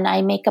 And then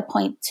I make a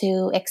point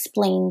to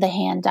explain the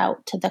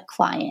handout to the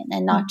client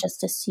and not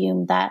just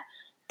assume that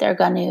they're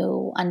going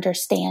to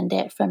understand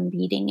it from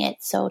reading it.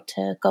 So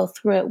to go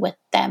through it with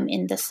them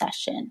in the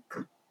session.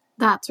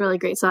 That's really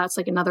great. So that's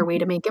like another way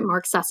to make it more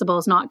accessible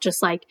is not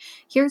just like,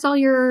 here's all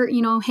your,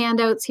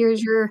 handouts,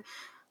 here's your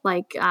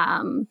like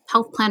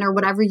health plan or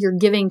whatever you're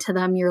giving to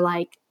them. You're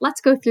like, let's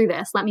go through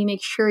this. Let me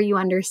make sure you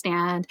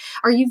understand.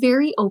 Are you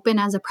very open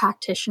as a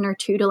practitioner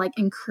too to like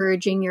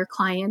encouraging your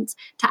clients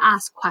to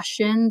ask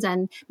questions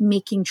and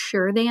making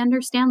sure they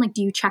understand? Like,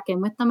 do you check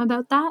in with them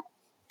about that?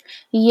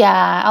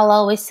 Yeah, I'll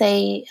always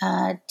say,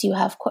 do you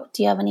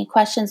have any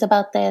questions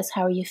about this?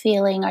 How are you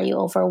feeling? Are you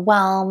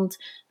overwhelmed?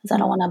 Because I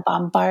don't want to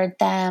bombard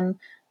them.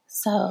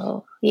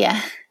 So,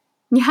 yeah.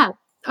 Yeah.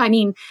 I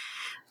mean,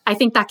 I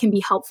think that can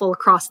be helpful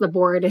across the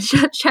board is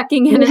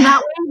checking in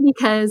that way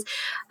because,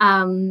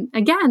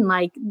 again,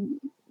 like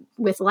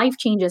with life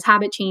changes,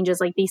 habit changes,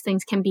 like these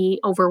things can be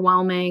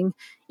overwhelming,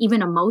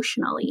 even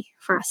emotionally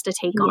for us to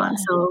take on.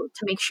 So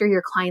to make sure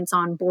your client's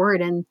on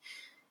board and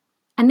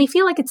they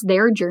feel like it's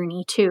their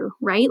journey too,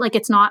 right? Like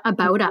it's not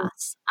about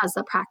us as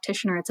the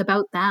practitioner, it's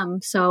about them.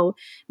 So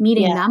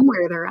meeting them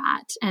where they're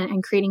at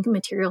and creating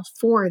materials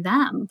for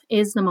them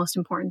is the most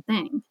important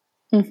thing.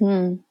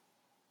 Mm-hmm.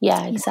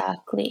 Yeah,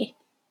 exactly.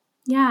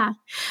 Yeah.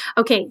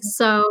 Okay.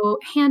 So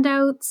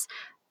handouts,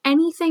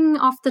 anything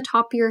off the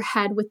top of your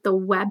head with the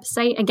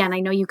website? Again, I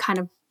know you kind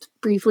of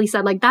briefly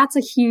said like that's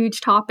a huge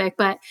topic,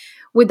 but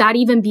would that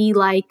even be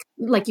like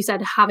you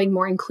said, having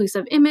more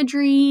inclusive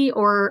imagery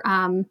or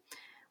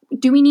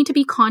do we need to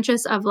be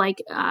conscious of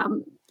like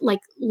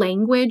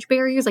language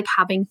barriers, like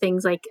having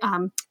things like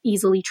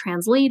easily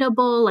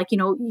translatable, like,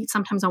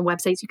 sometimes on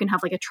websites you can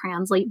have like a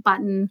translate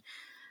button.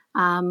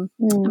 I'm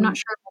not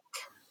sure.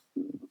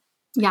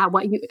 Yeah,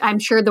 I'm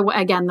sure the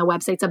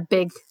website's a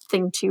big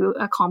thing to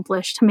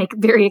accomplish to make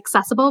very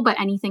accessible, but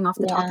anything off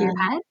the top of your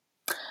head?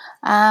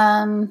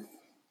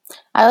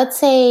 I would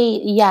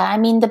say, yeah, I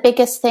mean, the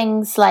biggest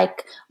things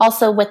like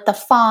also with the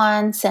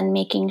fonts and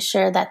making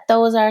sure that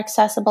those are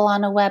accessible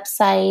on a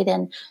website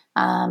and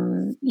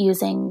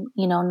using,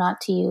 not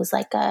to use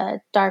like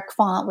a dark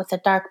font with a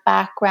dark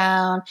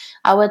background.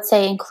 I would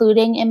say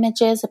including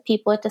images of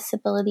people with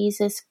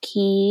disabilities is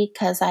key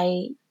because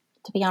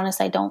to be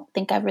honest, I don't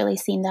think I've really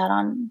seen that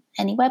on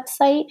any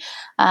website.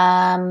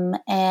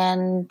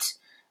 And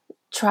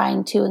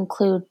trying to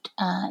include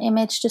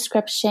image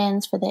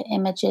descriptions for the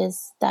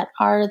images that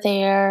are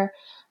there,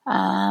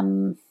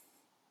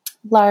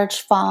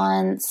 large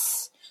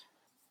fonts.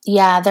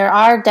 Yeah, there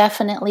are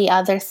definitely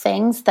other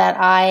things that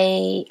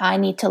I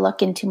need to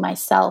look into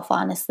myself,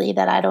 honestly,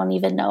 that I don't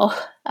even know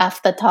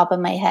off the top of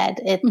my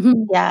head.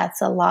 Yeah,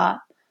 it's a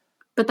lot.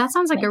 But that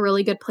sounds like a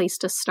really good place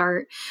to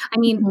start. I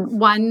mean,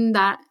 one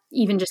that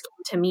even just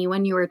came to me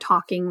when you were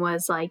talking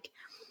was like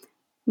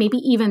maybe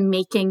even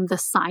making the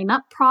sign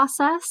up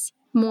process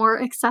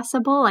more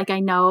accessible. Like I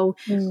know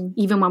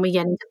even when we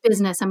get into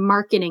business and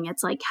marketing,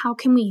 it's like, how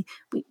can we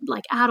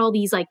like add all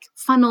these like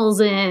funnels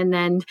in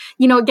and,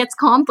 it gets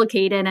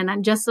complicated. And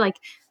I'm just like,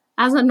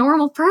 as a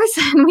normal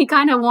person, we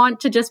kind of want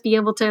to just be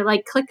able to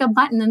like click a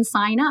button and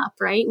sign up,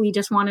 right? We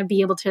just want to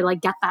be able to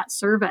like get that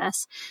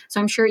service.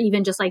 So I'm sure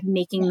even just like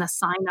making the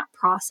sign up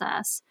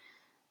process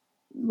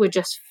would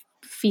just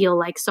feel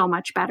like so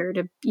much better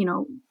to,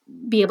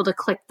 be able to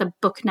click the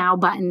book now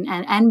button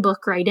and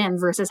book right in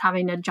versus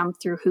having to jump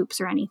through hoops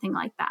or anything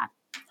like that.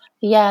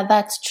 Yeah,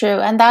 that's true.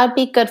 And that would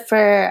be good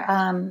for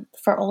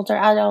older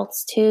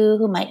adults too,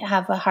 who might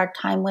have a hard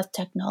time with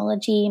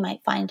technology,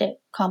 might find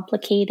it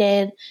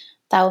complicated.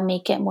 That would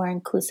make it more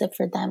inclusive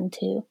for them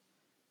too.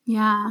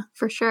 Yeah,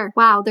 for sure.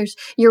 Wow,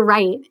 you're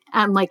right.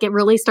 Like it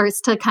really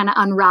starts to kind of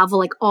unravel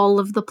like all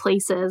of the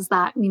places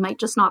that we might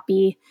just not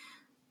be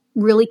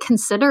really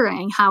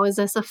considering. How is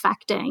this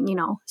affecting,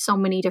 so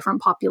many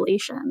different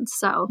populations?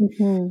 So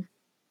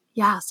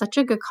yeah, such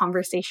a good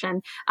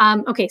conversation.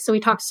 Okay, so we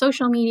talked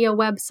social media,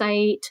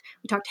 website,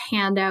 we talked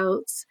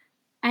handouts.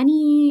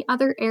 Any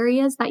other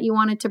areas that you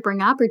wanted to bring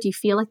up, or do you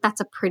feel like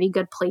that's a pretty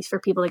good place for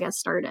people to get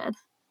started?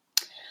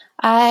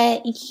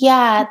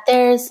 Yeah,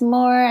 there's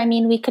more. I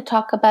mean, we could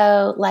talk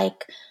about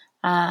like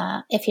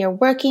if you're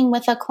working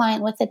with a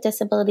client with a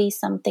disability,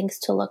 some things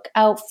to look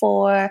out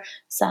for,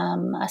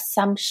 some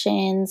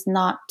assumptions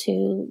not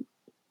to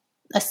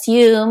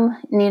assume,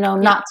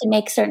 not to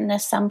make certain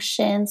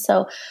assumptions.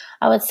 So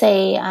I would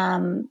say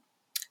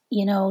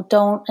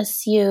don't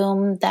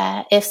assume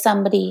that if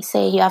somebody,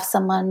 say you have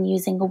someone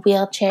using a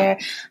wheelchair,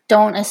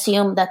 don't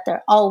assume that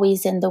they're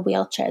always in the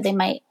wheelchair. They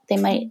might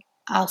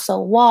also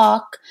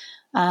walk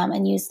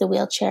and use the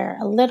wheelchair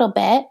a little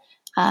bit.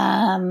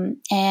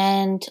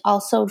 And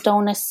also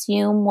don't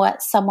assume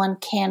what someone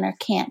can or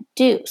can't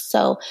do.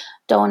 So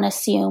don't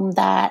assume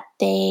that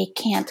they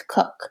can't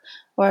cook,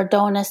 or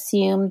don't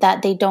assume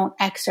that they don't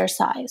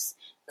exercise,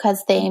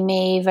 because they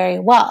may very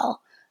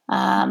well.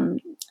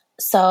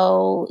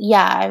 So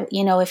yeah,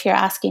 if you're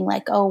asking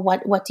like, oh,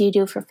 what do you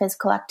do for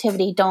physical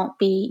activity? Don't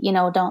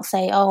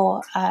say,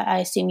 oh, I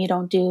assume you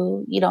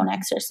don't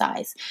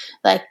exercise,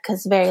 like,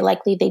 because very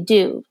likely they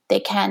do.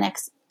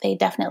 They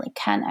definitely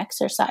can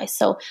exercise.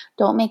 So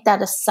don't make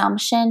that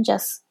assumption.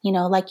 Just,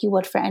 like you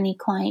would for any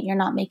client, you're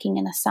not making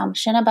an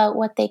assumption about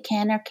what they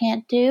can or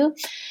can't do.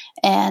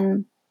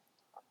 And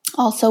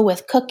also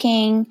with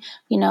cooking,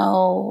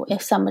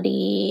 if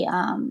somebody,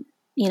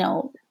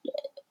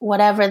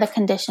 whatever the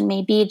condition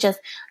may be, just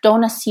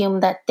don't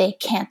assume that they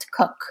can't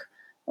cook,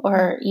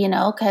 or,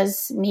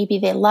 because maybe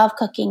they love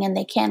cooking and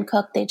they can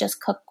cook, they just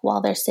cook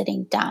while they're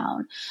sitting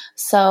down.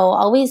 So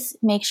always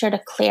make sure to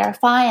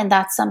clarify. And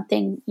that's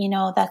something,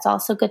 that's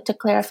also good to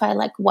clarify,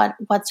 like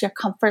what's your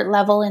comfort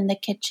level in the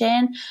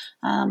kitchen?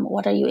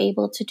 What are you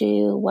able to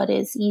do? What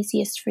is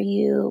easiest for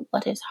you?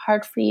 What is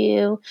hard for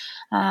you?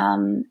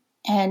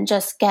 And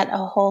just get a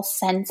whole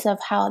sense of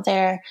how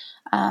their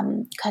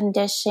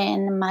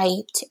condition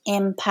might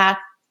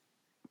impact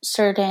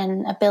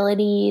certain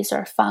abilities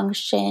or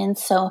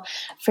functions. So,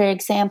 for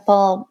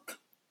example,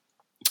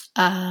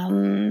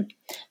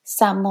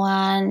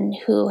 someone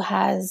who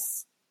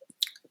has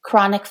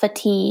chronic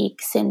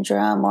fatigue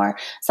syndrome, or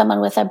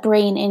someone with a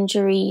brain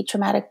injury,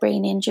 traumatic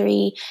brain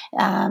injury,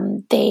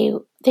 they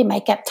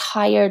might get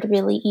tired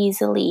really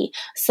easily.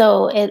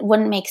 So it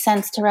wouldn't make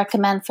sense to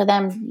recommend for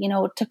them,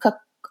 to cook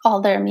all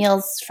their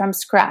meals from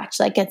scratch.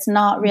 Like, it's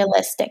not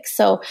realistic.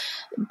 So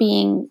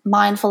being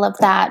mindful of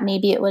that,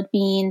 maybe it would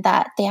mean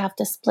that they have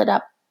to split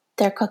up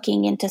their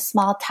cooking into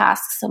small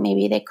tasks. So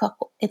maybe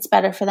it's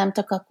better for them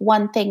to cook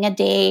one thing a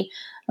day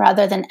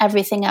rather than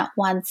everything at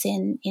once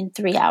in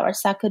 3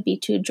 hours. That could be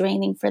too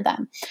draining for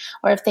them.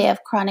 Or if they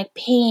have chronic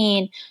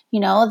pain, they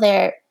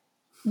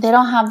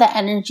don't have the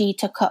energy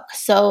to cook.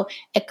 So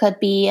it could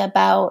be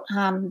about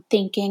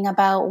thinking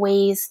about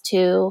ways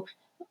to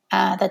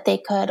that they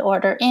could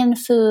order in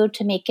food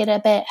to make it a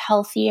bit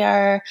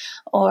healthier,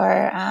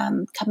 or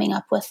coming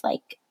up with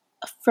like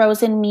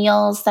frozen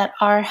meals that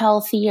are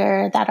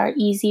healthier, that are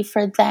easy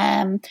for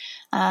them.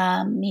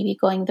 Maybe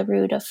going the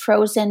route of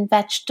frozen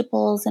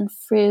vegetables and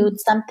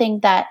fruit, something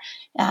that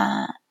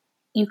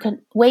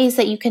ways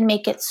that you can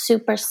make it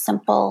super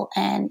simple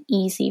and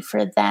easy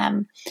for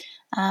them.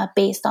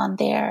 Based on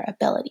their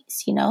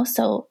abilities,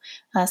 So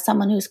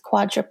someone who's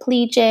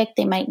quadriplegic,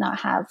 they might not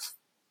have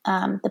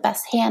the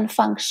best hand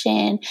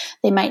function.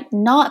 They might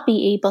not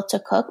be able to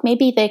cook.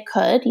 Maybe they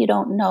could. You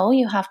don't know.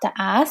 You have to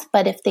ask.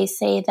 But if they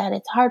say that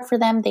it's hard for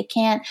them, they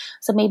can't.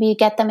 So maybe you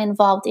get them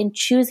involved in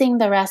choosing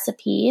the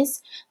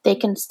recipes. They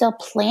can still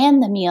plan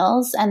the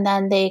meals, and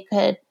then they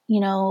could,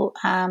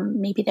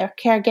 maybe their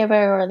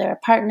caregiver or their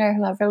partner,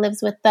 whoever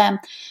lives with them,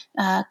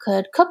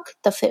 could cook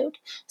the food.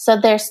 So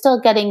they're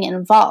still getting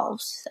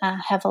involved,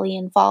 heavily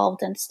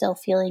involved, and still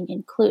feeling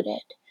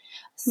included.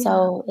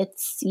 So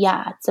it's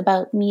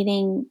about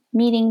meeting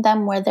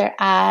them where they're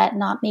at,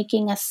 not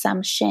making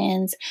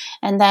assumptions.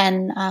 And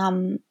then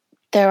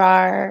there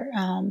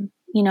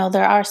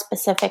are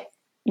specific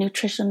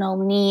nutritional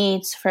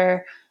needs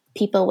for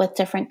people with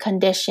different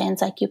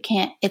conditions. Like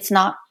it's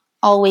not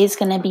always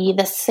going to be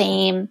the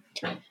same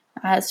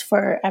as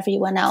for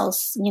everyone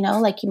else.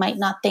 Like you might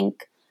not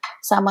think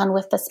someone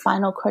with a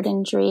spinal cord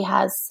injury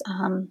has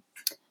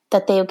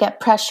that they get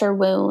pressure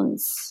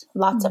wounds,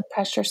 lots of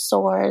pressure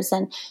sores,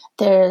 and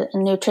their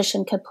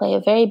nutrition could play a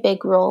very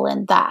big role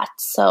in that.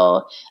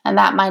 So, and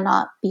that might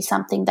not be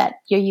something that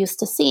you're used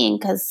to seeing,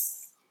 because,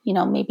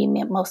 maybe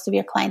most of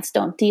your clients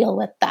don't deal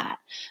with that.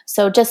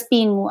 So just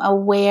being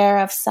aware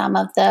of some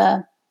of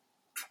the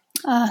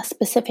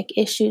specific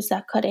issues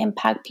that could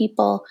impact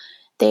people.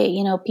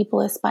 People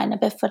with spina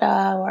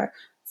bifida or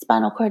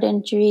spinal cord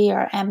injury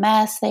or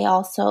MS, they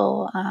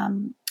also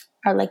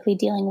are likely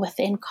dealing with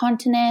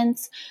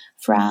incontinence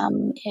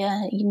from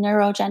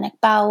neurogenic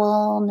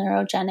bowel,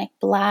 neurogenic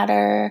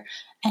bladder.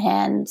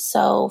 And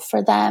so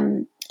for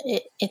them,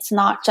 it's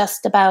not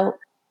just about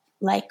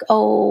like,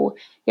 oh,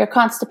 you're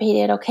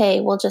constipated.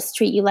 Okay, we'll just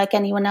treat you like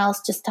anyone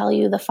else, just tell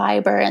you the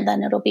fiber and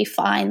then it'll be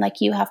fine.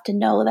 Like, you have to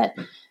know that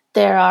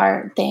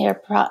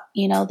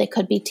they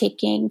could be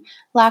taking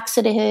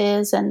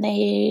laxatives, and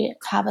they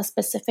have a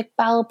specific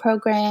bowel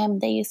program.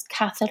 They use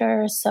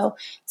catheters. So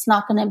it's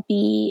not going to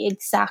be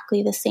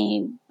exactly the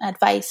same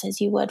advice as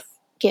you would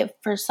give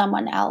for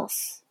someone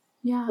else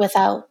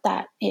without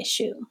that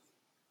issue.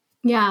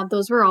 Yeah,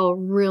 those were all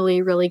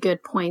really, really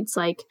good points.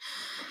 Like,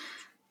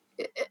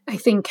 I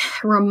think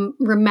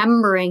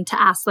remembering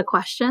to ask the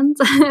questions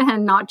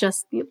and not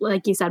just,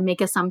 like you said,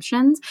 make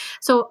assumptions.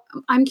 So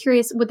I'm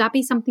curious, would that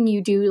be something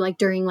you do like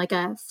during like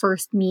a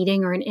first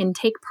meeting or an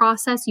intake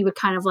process? You would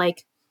kind of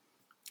like,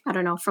 I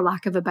don't know, for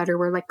lack of a better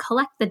word, like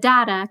collect the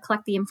data,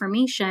 collect the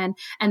information,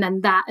 and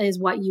then that is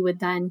what you would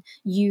then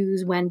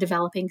use when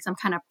developing some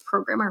kind of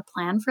program or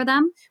plan for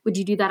them. Would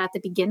you do that at the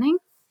beginning?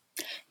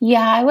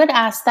 Yeah, I would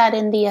ask that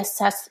in the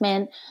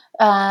assessment.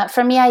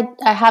 For me, I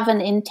have an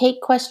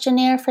intake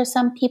questionnaire for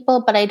some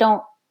people, but I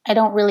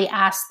don't really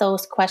ask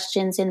those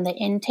questions in the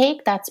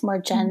intake. That's more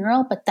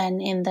general. But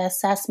then in the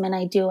assessment,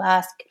 I do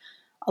ask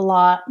a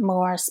lot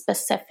more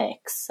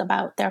specifics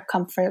about their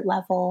comfort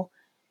level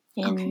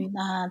in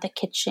the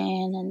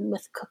kitchen and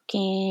with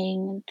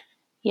cooking.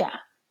 Yeah.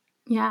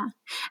 Yeah.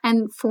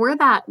 And for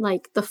that,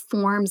 like the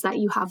forms that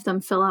you have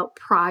them fill out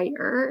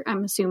prior,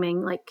 I'm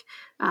assuming like,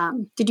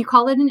 did you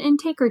call it an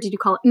intake or did you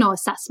call it, no,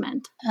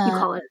 assessment? You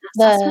call it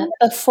an assessment?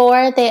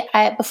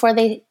 Before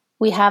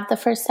we have the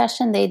first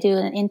session, they do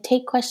an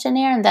intake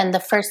questionnaire, and then the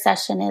first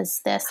session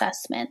is the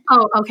assessment.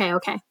 Oh, okay.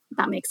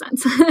 That makes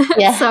sense.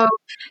 Yeah. So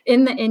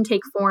in the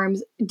intake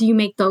forms, do you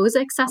make those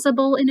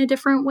accessible in a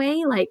different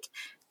way? Like,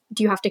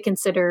 do you have to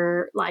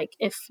consider like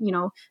if,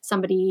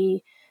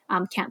 somebody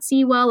can't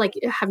see well, like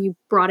have you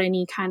brought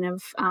any kind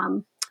of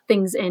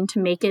things in to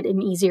make it an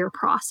easier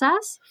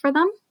process for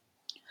them?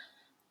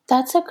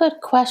 That's a good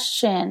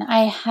question.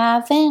 I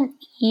haven't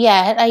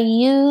yet. I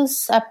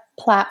use a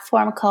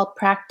platform called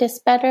Practice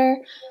Better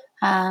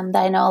that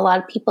I know a lot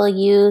of people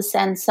use.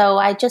 And so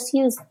I just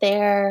use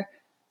their,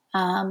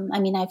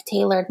 I've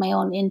tailored my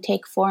own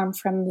intake form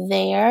from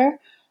there.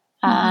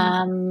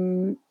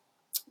 But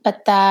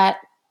that,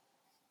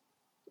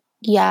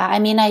 yeah,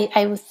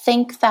 I would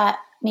think that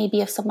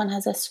maybe if someone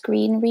has a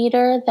screen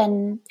reader,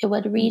 then it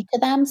would read to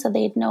them so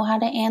they'd know how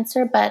to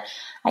answer. But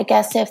I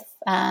guess if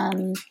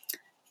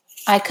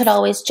I could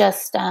always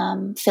just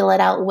fill it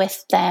out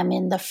with them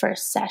in the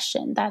first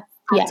session. That's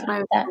what I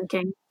was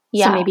thinking.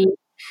 Yeah. So maybe,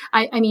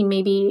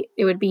 maybe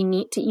it would be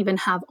neat to even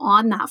have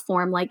on that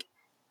form, like,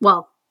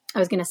 well, I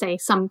was going to say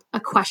a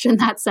question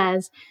that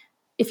says,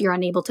 if you're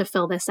unable to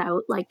fill this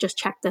out, like just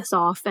check this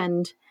off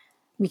and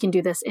we can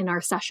do this in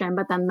our session.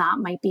 But then that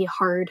might be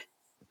hard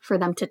for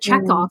them to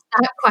check off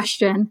that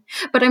question.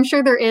 But I'm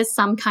sure there is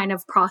some kind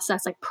of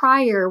process like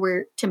prior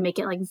where to make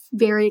it like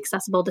very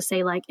accessible to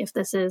say like, if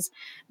this is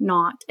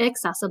not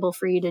accessible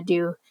for you to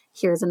do,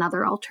 here's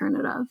another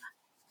alternative.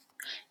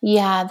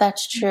 Yeah,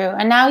 that's true.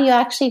 And now you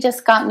actually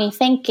just got me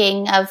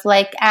thinking of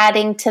like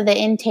adding to the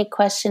intake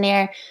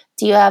questionnaire.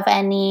 Do you have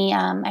any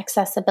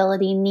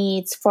accessibility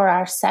needs for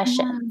our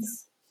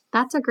sessions?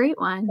 That's a great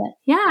one.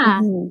 Yeah.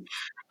 And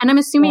I'm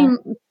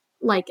assuming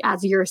like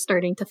as you're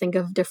starting to think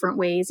of different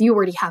ways, you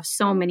already have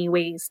so many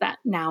ways that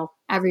now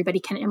everybody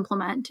can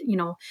implement,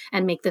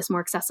 and make this more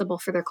accessible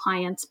for their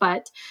clients.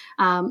 But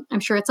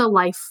I'm sure it's a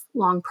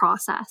lifelong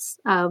process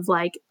of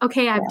like,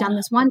 okay, I've done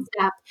this one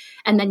step,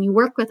 and then you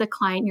work with a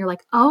client and you're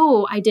like,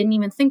 oh, I didn't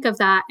even think of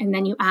that. And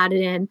then you add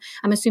it in.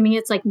 I'm assuming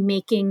it's like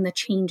making the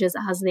changes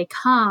as they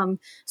come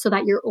so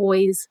that you're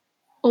always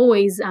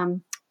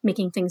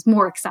making things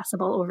more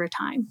accessible over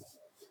time.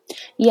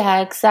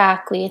 Yeah,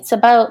 exactly. It's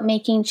about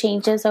making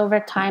changes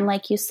over time,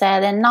 like you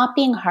said, and not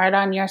being hard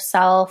on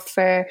yourself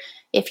for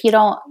if you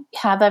don't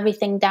have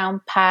everything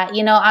down pat.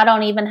 I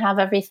don't even have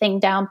everything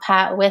down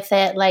pat with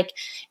it. Like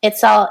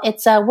it's a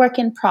work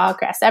in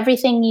progress.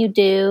 Everything you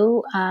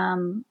do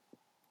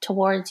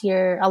towards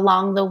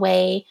along the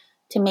way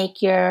to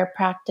make your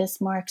practice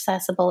more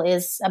accessible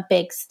is a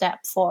big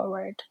step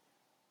forward.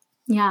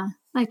 Yeah,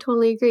 I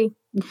totally agree.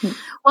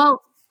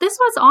 Well, this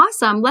was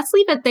awesome. Let's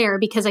leave it there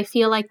because I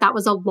feel like that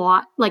was a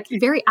lot, like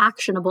very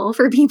actionable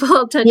for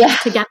people to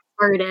get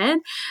started.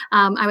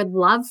 I would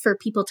love for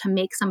people to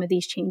make some of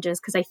these changes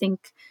because I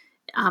think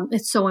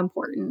it's so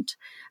important.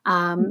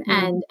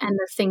 And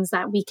the things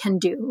that we can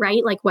do,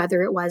 right? Like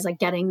whether it was like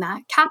getting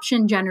that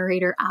caption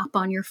generator app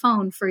on your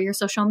phone for your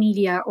social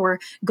media or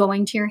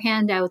going to your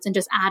handouts and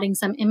just adding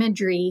some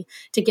imagery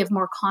to give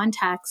more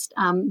context,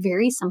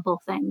 very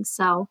simple things.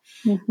 So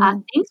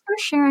thanks for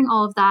sharing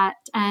all of that.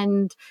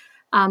 And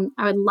I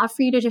would love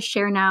for you to just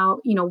share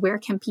now, where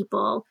can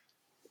people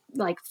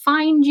like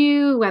find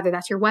you, whether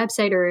that's your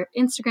website or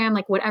Instagram,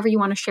 like whatever you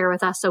want to share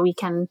with us so we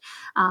can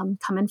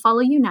come and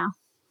follow you now.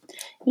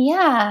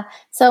 Yeah.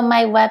 So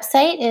my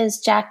website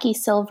is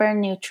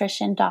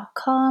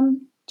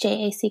JackieSilverNutrition.com,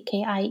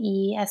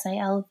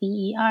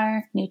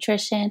 JackieSilver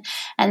Nutrition.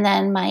 And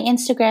then my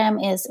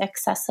Instagram is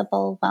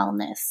Accessible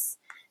Wellness.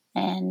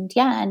 And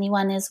yeah,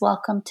 anyone is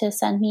welcome to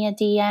send me a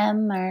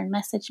DM or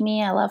message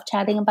me. I love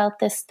chatting about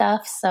this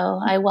stuff. So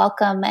I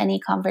welcome any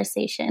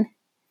conversation.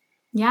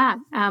 Yeah.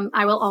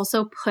 I will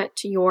also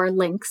put your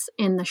links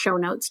in the show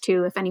notes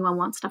too, if anyone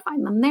wants to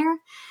find them there.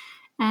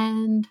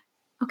 And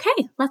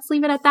okay, let's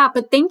leave it at that.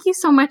 But thank you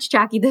so much,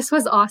 Jackie. This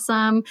was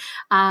awesome.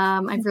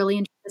 I've really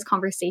enjoyed this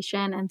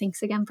conversation and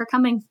thanks again for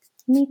coming.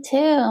 Me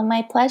too.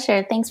 My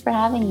pleasure. Thanks for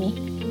having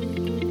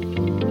me.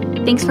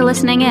 Thanks for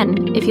listening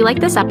in. If you like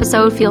this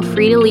episode, feel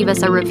free to leave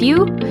us a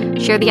review,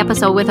 share the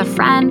episode with a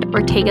friend,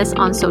 or tag us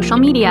on social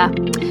media.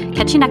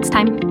 Catch you next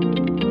time.